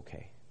God says,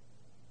 okay.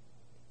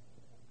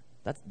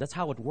 That's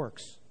how it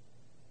works.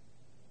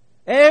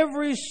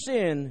 Every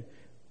sin,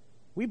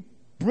 we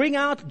bring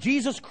out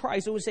Jesus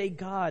Christ and we say,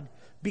 God,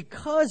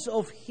 because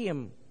of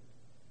Him,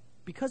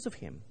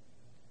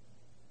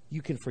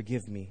 you can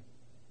forgive me.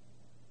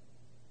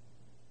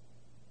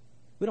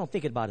 We don't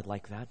think about it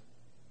like that.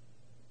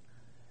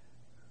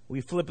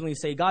 We flippantly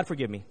say, God,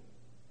 forgive me.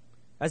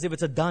 As if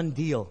it's a done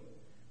deal.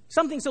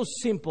 Something so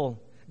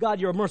simple. God,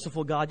 you're a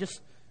merciful God.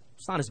 It's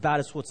not as bad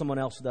as what someone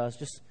else does.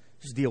 Just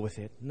deal with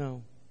it.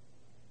 No.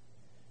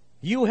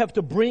 You have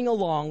to bring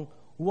along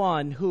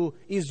one who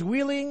is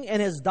willing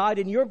and has died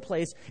in your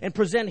place and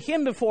present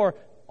Him before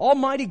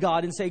Almighty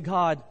God and say,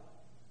 God,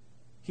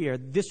 here,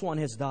 this one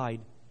has died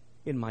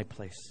in my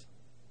place.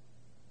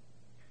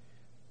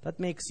 That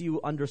makes you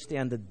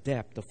understand the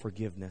depth of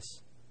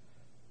forgiveness.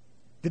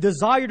 The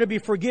desire to be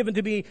forgiven,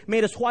 to be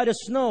made as white as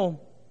snow.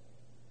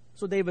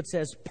 So David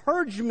says,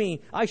 purge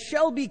me, I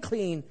shall be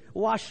clean,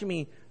 wash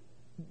me.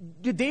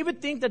 Did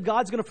David think that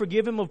God's going to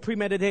forgive him of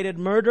premeditated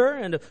murder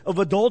and of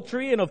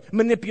adultery and of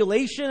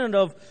manipulation and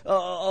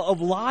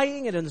of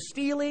lying and of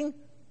stealing?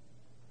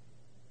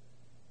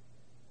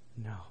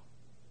 No.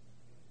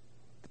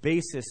 The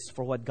basis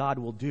for what God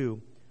will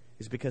do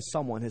is because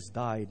someone has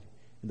died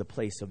in the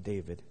place of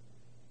David.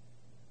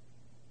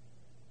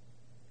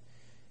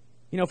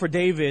 You know, for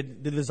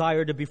David, the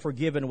desire to be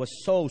forgiven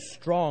was so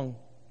strong.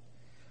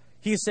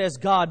 He says,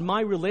 God,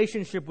 my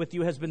relationship with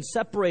you has been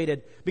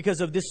separated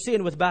because of this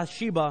sin with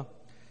Bathsheba.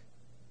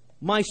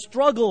 My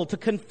struggle to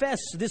confess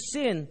this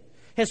sin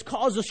has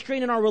caused a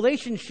strain in our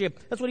relationship.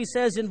 That's what he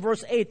says in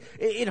verse 8.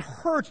 It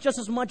hurts just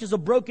as much as a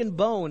broken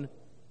bone.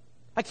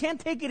 I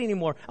can't take it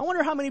anymore. I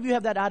wonder how many of you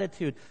have that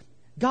attitude.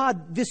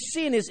 God, this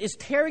sin is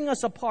tearing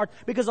us apart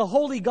because a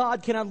holy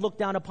God cannot look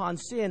down upon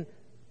sin.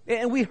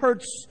 And we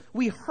hurt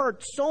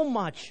so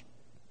much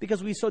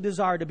because we so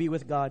desire to be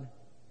with God.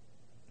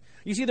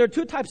 You see, there are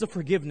two types of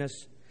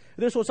forgiveness.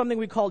 There's something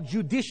we call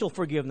judicial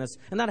forgiveness.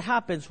 And that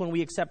happens when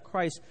we accept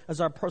Christ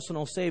as our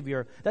personal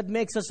Savior. That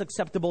makes us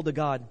acceptable to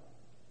God.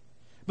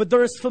 But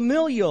there is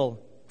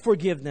familial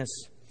forgiveness.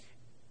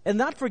 And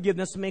that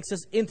forgiveness makes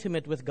us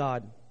intimate with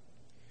God.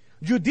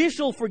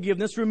 Judicial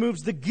forgiveness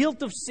removes the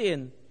guilt of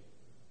sin.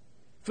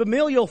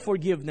 Familial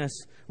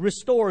forgiveness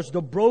restores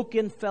the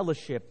broken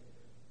fellowship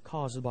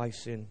caused by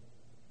sin.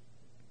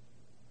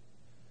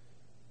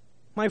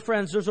 My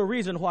friends, there's a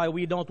reason why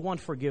we don't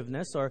want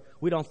forgiveness or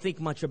we don't think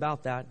much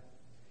about that.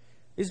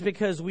 It's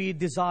because we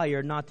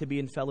desire not to be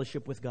in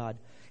fellowship with God.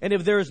 And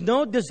if there is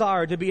no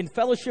desire to be in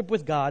fellowship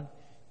with God,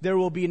 there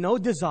will be no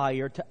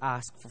desire to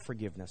ask for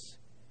forgiveness.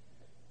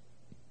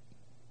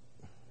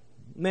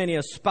 Many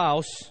a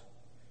spouse,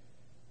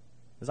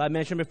 as I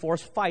mentioned before,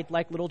 fight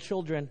like little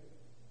children.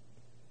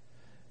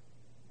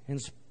 And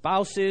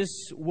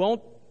spouses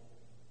won't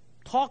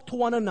talk to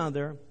one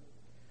another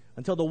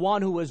until the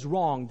one who is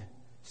wronged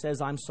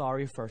says, I'm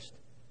sorry first.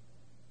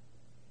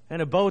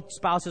 And if both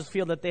spouses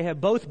feel that they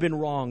have both been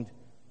wronged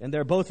and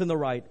they're both in the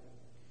right,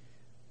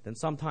 then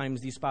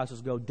sometimes these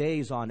spouses go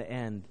days on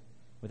end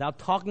without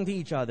talking to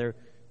each other,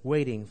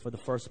 waiting for the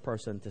first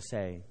person to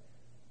say,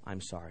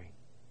 I'm sorry.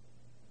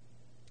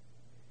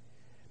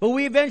 But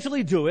we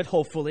eventually do it,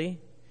 hopefully,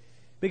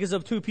 because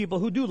of two people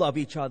who do love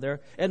each other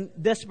and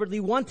desperately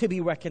want to be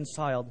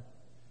reconciled.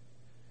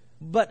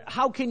 But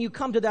how can you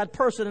come to that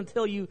person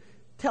until you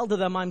tell to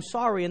them, I'm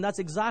sorry? And that's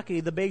exactly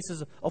the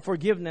basis of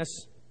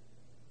forgiveness.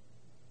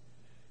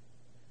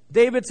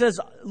 David says,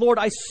 Lord,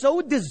 I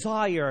so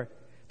desire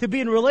to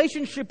be in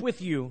relationship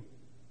with you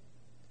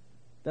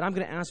that I'm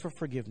going to ask for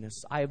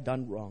forgiveness. I have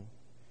done wrong.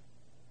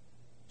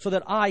 So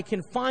that I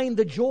can find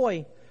the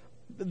joy.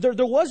 There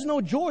was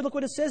no joy. Look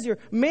what it says here.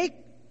 Make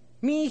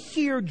me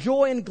hear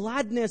joy and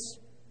gladness.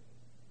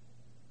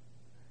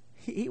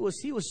 He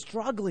was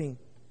struggling.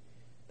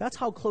 That's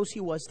how close he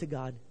was to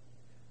God.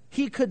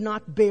 He could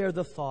not bear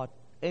the thought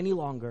any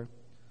longer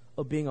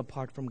of being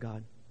apart from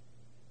God.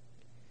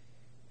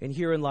 And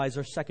herein lies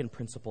our second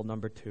principle,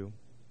 number 2.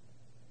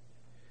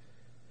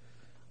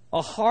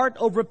 A heart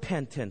of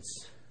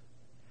repentance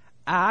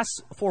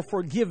asks for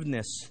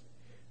forgiveness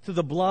through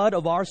the blood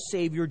of our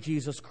Savior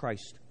Jesus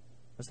Christ.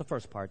 That's the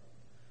first part.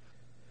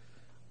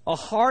 A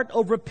heart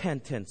of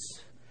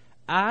repentance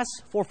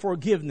asks for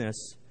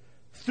forgiveness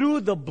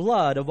through the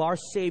blood of our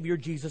Savior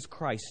Jesus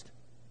Christ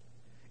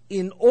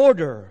in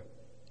order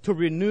to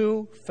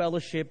renew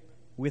fellowship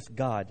with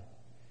God.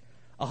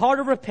 A heart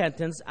of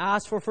repentance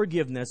asks for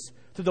forgiveness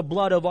through the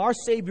blood of our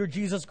Savior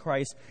Jesus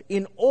Christ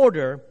in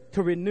order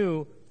to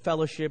renew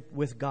fellowship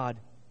with God.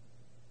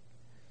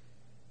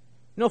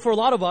 You know, for a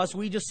lot of us,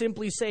 we just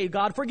simply say,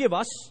 God, forgive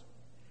us,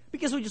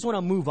 because we just want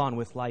to move on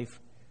with life.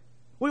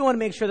 We want to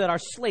make sure that our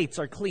slates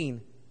are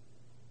clean.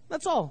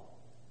 That's all.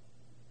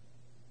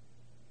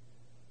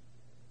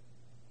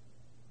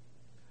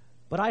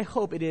 But I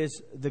hope it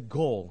is the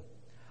goal.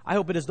 I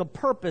hope it is the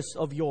purpose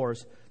of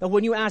yours, that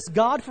when you ask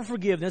God for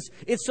forgiveness,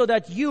 it's so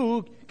that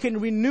you can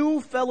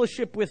renew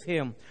fellowship with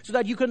Him, so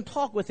that you can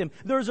talk with Him.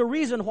 There's a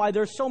reason why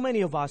there's so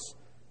many of us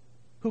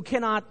who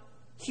cannot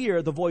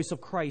hear the voice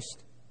of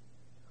Christ.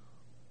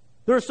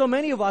 There are so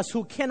many of us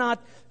who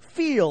cannot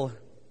feel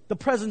the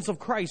presence of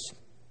Christ.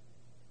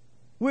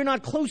 We're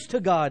not close to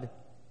God.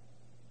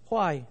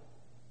 Why?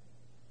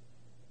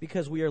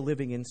 Because we are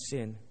living in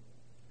sin.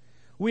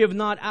 We have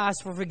not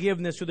asked for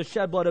forgiveness through the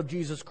shed blood of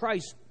Jesus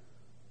Christ.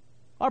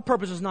 Our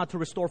purpose is not to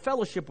restore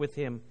fellowship with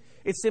Him.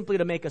 It's simply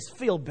to make us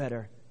feel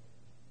better.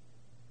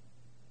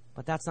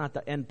 But that's not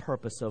the end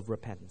purpose of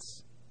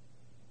repentance.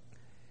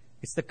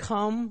 It's to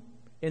come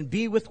and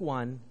be with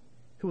one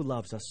who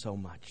loves us so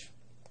much.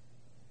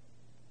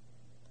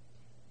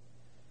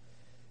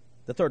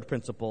 The third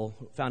principle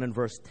found in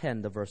verse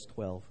 10 to verse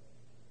 12.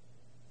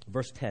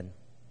 Verse 10.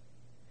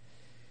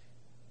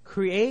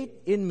 Create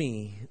in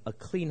me a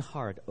clean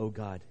heart, O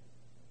God,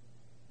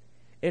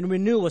 and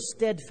renew a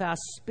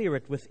steadfast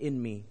spirit within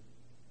me.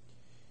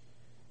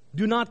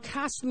 Do not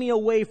cast me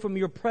away from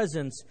your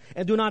presence,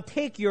 and do not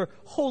take your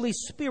Holy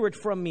Spirit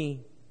from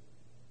me.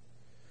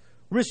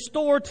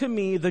 Restore to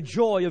me the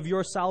joy of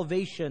your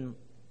salvation,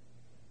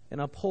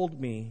 and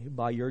uphold me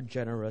by your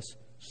generous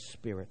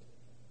spirit.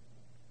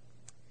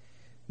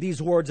 These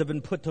words have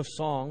been put to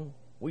song.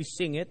 We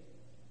sing it.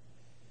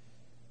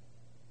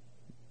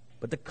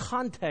 But the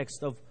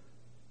context of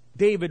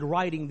David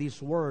writing these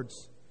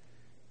words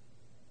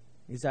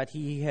is that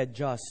he had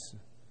just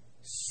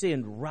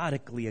sinned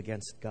radically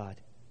against God.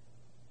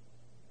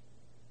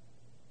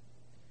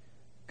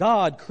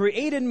 God,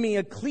 create in me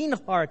a clean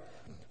heart.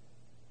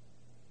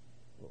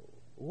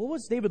 What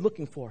was David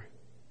looking for?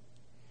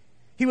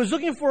 He was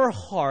looking for a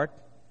heart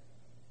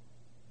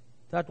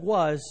that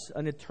was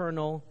an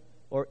eternal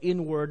or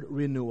inward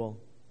renewal.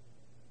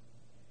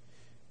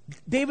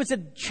 David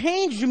said,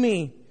 change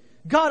me.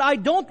 God, I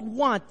don't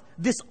want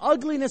this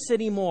ugliness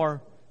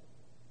anymore.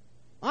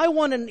 I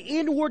want an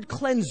inward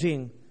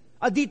cleansing,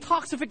 a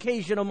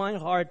detoxification of my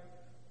heart,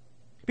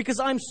 because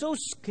I'm so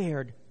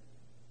scared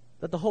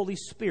that the Holy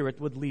Spirit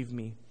would leave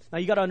me. Now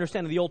you got to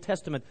understand, in the Old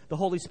Testament, the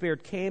Holy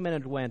Spirit came and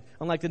it went.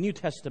 Unlike the New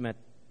Testament,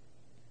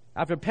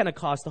 after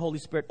Pentecost, the Holy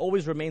Spirit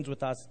always remains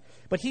with us.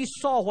 But he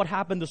saw what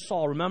happened to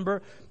Saul.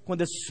 Remember, when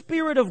the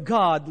Spirit of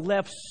God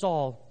left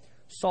Saul,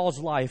 Saul's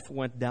life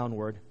went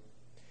downward.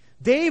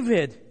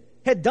 David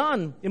had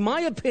done, in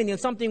my opinion,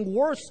 something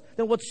worse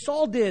than what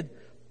Saul did.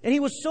 And he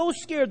was so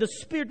scared the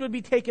Spirit would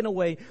be taken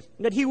away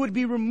that he would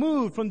be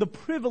removed from the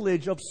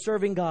privilege of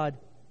serving God.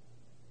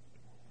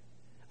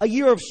 A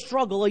year of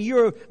struggle, a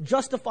year of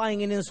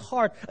justifying in his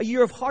heart, a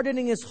year of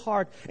hardening his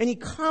heart. And he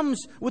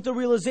comes with the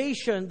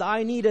realization that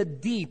I need a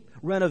deep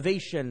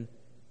renovation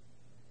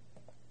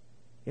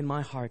in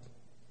my heart.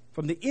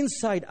 From the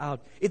inside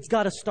out, it's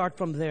got to start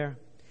from there.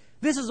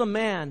 This is a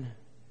man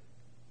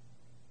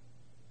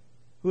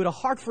who had a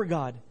heart for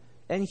God.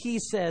 And he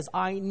says,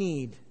 I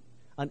need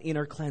an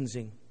inner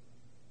cleansing.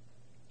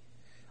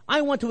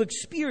 I want to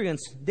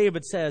experience,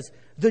 David says,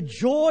 the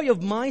joy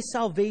of my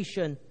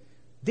salvation.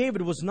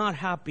 David was not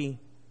happy.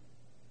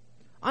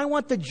 I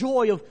want the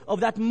joy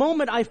of that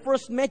moment I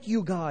first met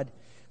you, God.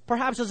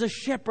 Perhaps as a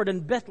shepherd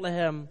in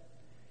Bethlehem.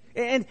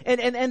 And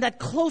that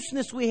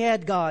closeness we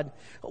had, God.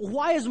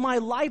 Why has my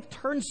life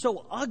turned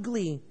so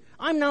ugly?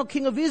 I'm now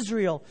king of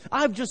Israel.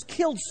 I've just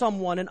killed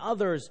someone and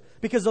others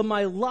because of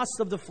my lust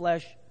of the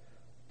flesh.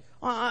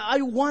 I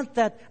want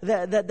that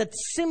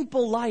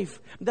simple life,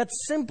 that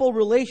simple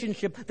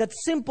relationship, that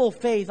simple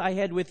faith I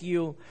had with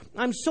you.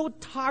 I'm so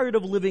tired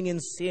of living in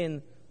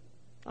sin.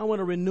 I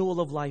want a renewal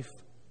of life.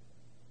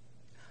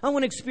 I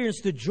want to experience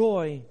the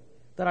joy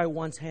that I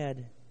once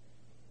had.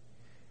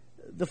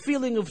 the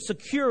feeling of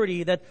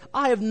security that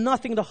I have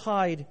nothing to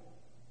hide,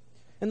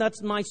 and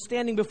that's my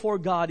standing before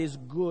God is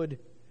good.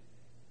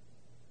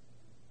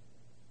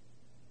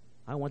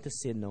 I want to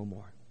sin no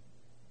more.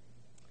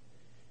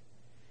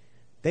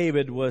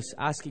 David was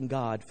asking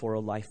God for a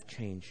life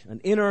change, an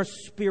inner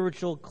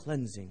spiritual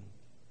cleansing.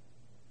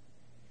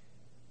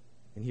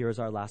 And here is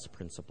our last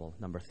principle,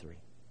 number 3.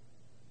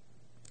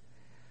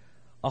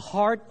 A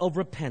heart of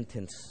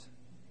repentance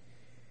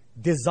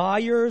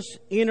desires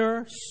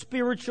inner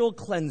spiritual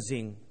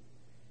cleansing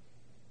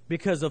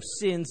because of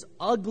sin's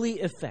ugly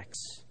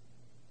effects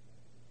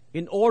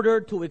in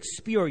order to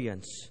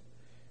experience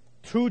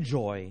true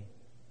joy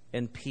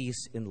and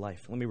peace in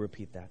life. Let me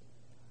repeat that.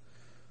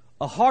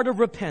 A heart of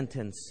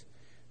repentance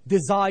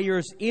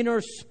desires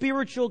inner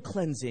spiritual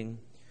cleansing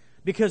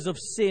because of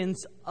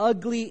sin's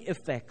ugly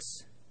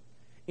effects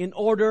in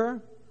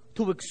order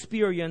to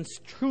experience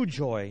true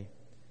joy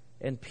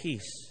and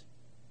peace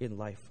in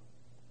life.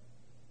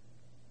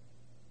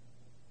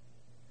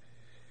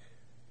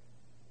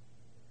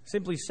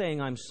 Simply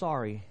saying I'm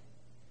sorry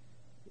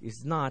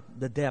is not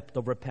the depth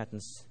of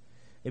repentance.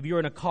 If you're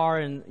in a car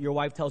and your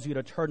wife tells you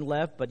to turn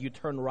left, but you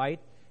turn right,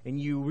 and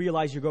you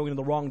realize you're going in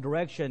the wrong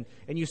direction,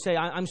 and you say,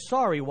 I'm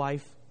sorry,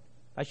 wife,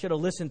 I should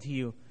have listened to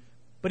you.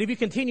 But if you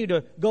continue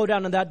to go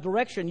down in that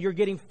direction, you're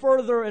getting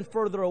further and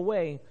further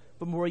away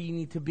from where you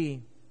need to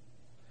be.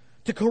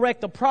 To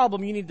correct the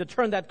problem, you need to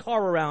turn that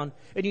car around,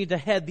 and you need to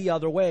head the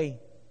other way.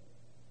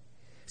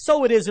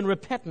 So it is in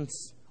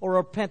repentance or a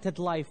repentant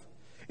life.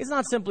 It's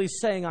not simply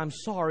saying I'm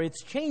sorry,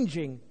 it's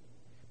changing.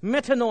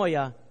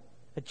 Metanoia,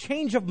 a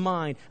change of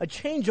mind, a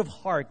change of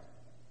heart.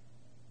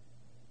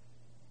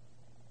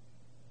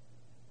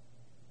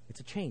 It's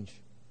a change.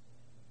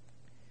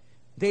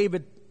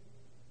 David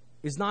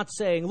is not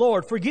saying,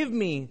 Lord, forgive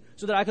me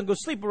so that I can go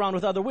sleep around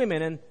with other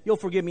women and you'll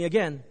forgive me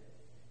again.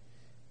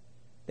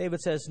 David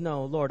says,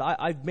 no, Lord,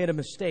 I've made a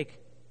mistake.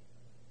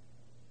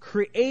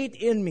 Create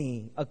in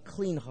me a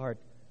clean heart.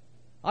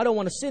 I don't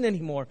want to sin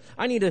anymore.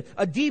 I need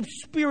a deep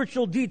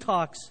spiritual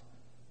detox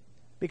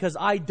because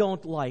I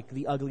don't like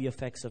the ugly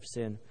effects of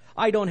sin.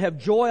 I don't have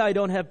joy. I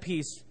don't have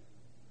peace.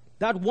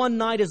 That one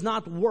night is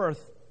not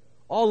worth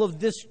all of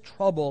this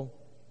trouble.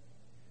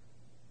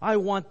 I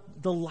want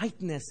the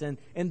lightness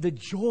and the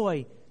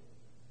joy.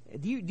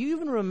 Do you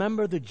even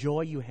remember the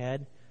joy you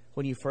had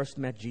when you first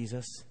met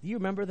Jesus? Do you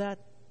remember that?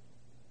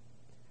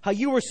 How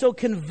you were so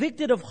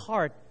convicted of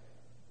heart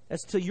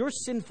as to your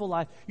sinful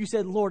life. You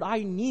said, Lord,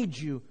 I need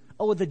you.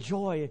 Oh, the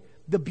joy,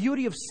 the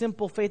beauty of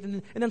simple faith.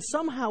 And then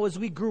somehow as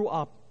we grew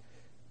up,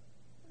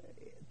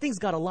 things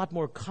got a lot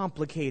more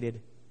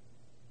complicated.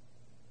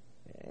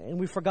 And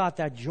we forgot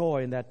that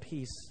joy and that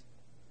peace,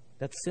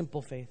 that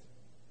simple faith.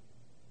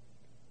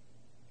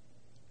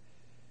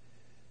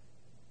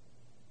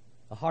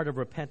 A heart of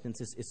repentance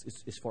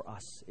is for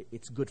us.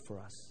 It's good for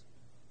us.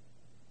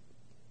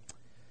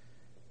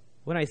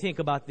 When I think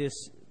about this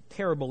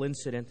terrible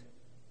incident,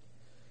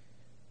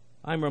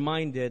 I'm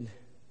reminded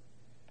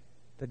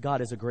that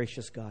God is a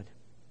gracious God.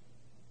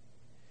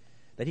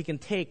 That He can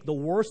take the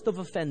worst of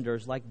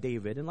offenders like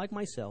David and like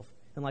myself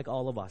and like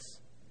all of us.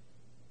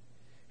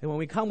 And when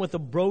we come with a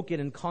broken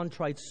and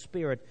contrite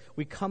spirit,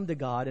 we come to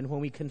God, and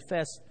when we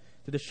confess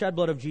to the shed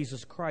blood of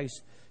Jesus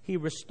Christ, He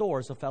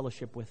restores a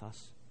fellowship with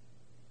us.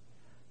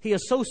 He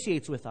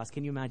associates with us.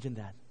 Can you imagine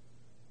that?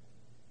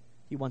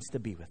 He wants to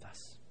be with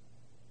us.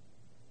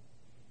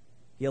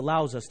 He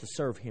allows us to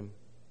serve Him.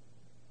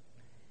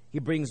 He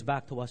brings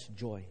back to us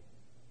joy.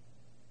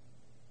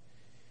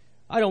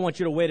 I don't want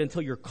you to wait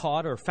until you're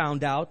caught or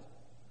found out.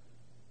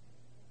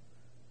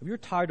 If you're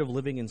tired of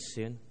living in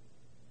sin,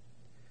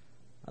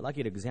 I'd like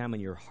you to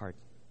examine your heart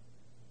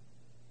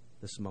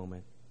this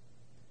moment.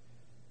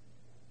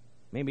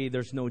 Maybe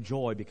there's no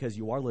joy because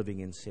you are living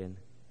in sin.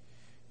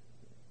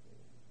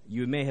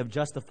 You may have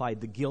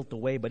justified the guilt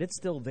away, but it's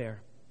still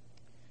there.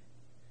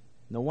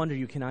 No wonder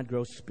you cannot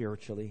grow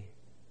spiritually.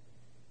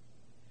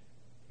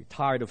 You're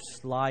tired of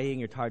lying,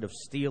 you're tired of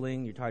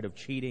stealing, you're tired of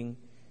cheating,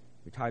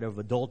 you're tired of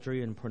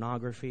adultery and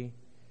pornography,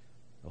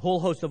 a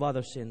whole host of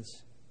other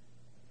sins.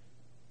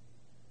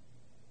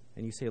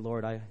 And you say,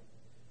 Lord, I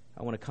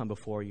want to come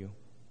before you,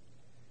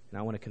 and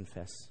I want to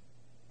confess.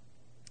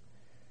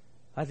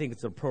 I think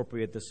it's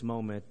appropriate this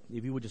moment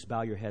if you would just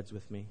bow your heads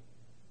with me.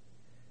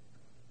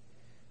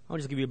 I'll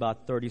just give you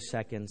about 30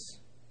 seconds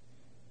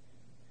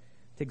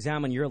to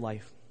examine your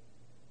life.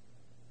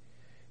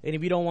 And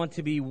if you don't want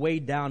to be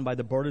weighed down by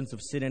the burdens of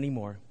sin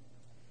anymore,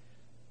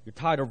 you're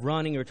tired of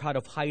running, you're tired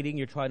of hiding,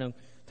 you're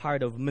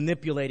tired of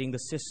manipulating the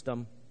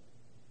system,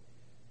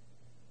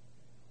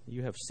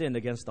 you have sinned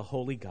against the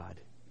holy God.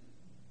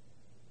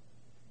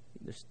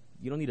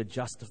 You don't need to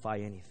justify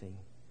anything.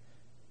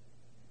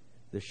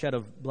 The shed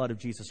of blood of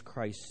Jesus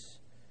Christ,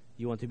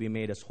 you want to be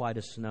made as white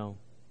as snow.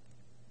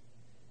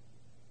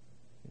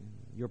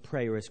 Your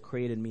prayer is,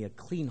 create in me a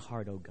clean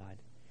heart, O God.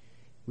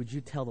 Would you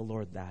tell the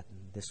Lord that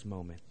in this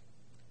moment?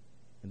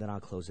 And then I'll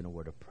close in a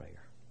word of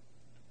prayer.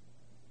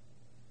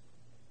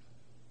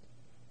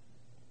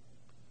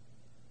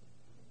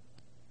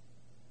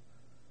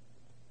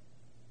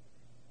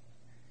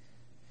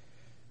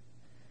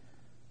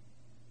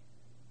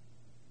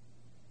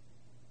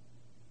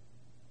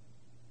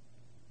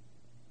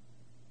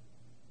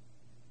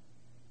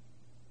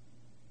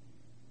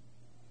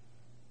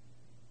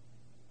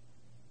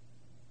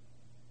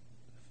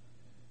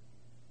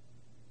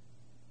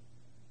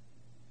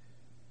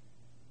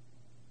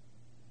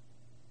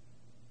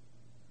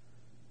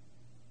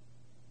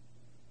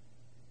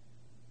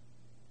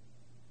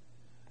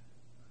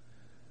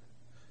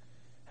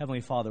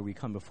 Heavenly Father, we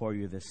come before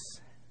you this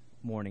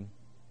morning,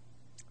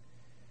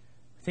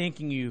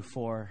 thanking you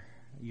for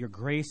your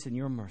grace and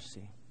your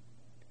mercy.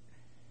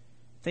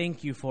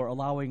 Thank you for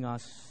allowing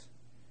us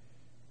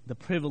the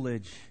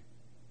privilege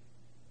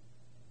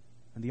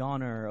and the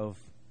honor of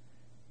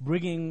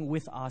bringing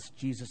with us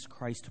Jesus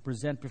Christ to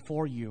present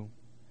before you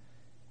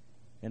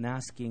and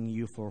asking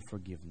you for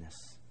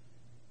forgiveness.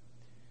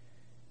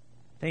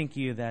 Thank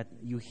you that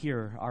you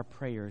hear our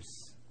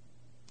prayers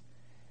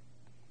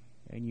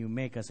and you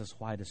make us as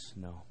white as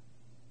snow.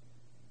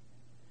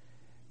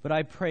 But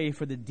I pray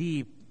for the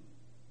deep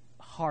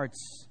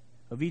hearts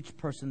of each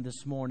person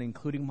this morning,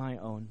 including my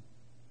own,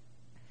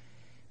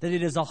 that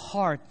it is a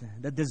heart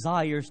that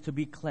desires to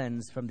be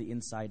cleansed from the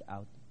inside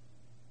out.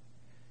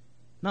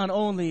 Not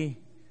only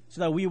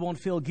so that we won't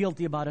feel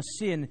guilty about a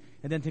sin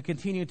and then to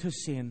continue to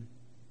sin,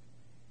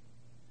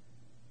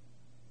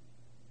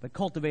 but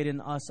cultivate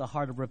in us a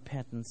heart of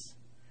repentance.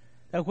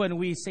 That when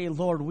we say,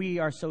 Lord, we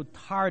are so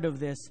tired of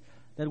this,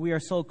 that we are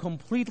so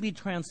completely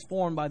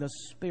transformed by the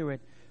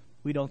Spirit,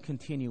 we don't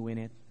continue in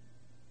it.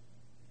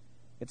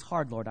 It's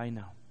hard, Lord, I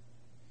know.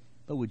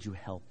 But would you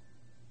help?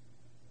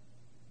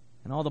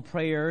 And all the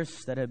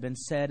prayers that have been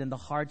said in the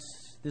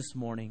hearts this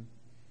morning,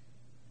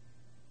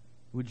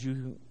 would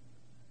you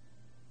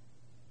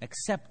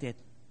accept it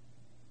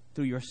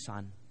through your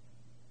Son?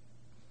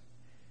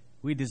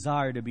 We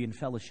desire to be in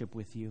fellowship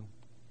with you.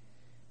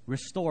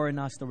 Restore in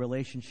us the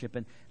relationship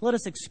and let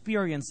us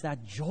experience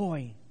that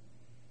joy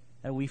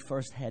that we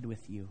first had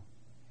with you.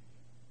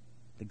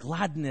 The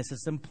gladness, the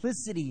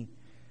simplicity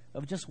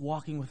of just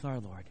walking with our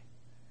Lord.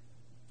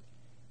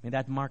 May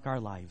that mark our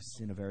lives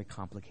in a very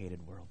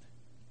complicated world.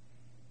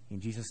 In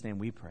Jesus' name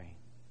we pray.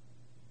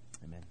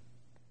 Amen.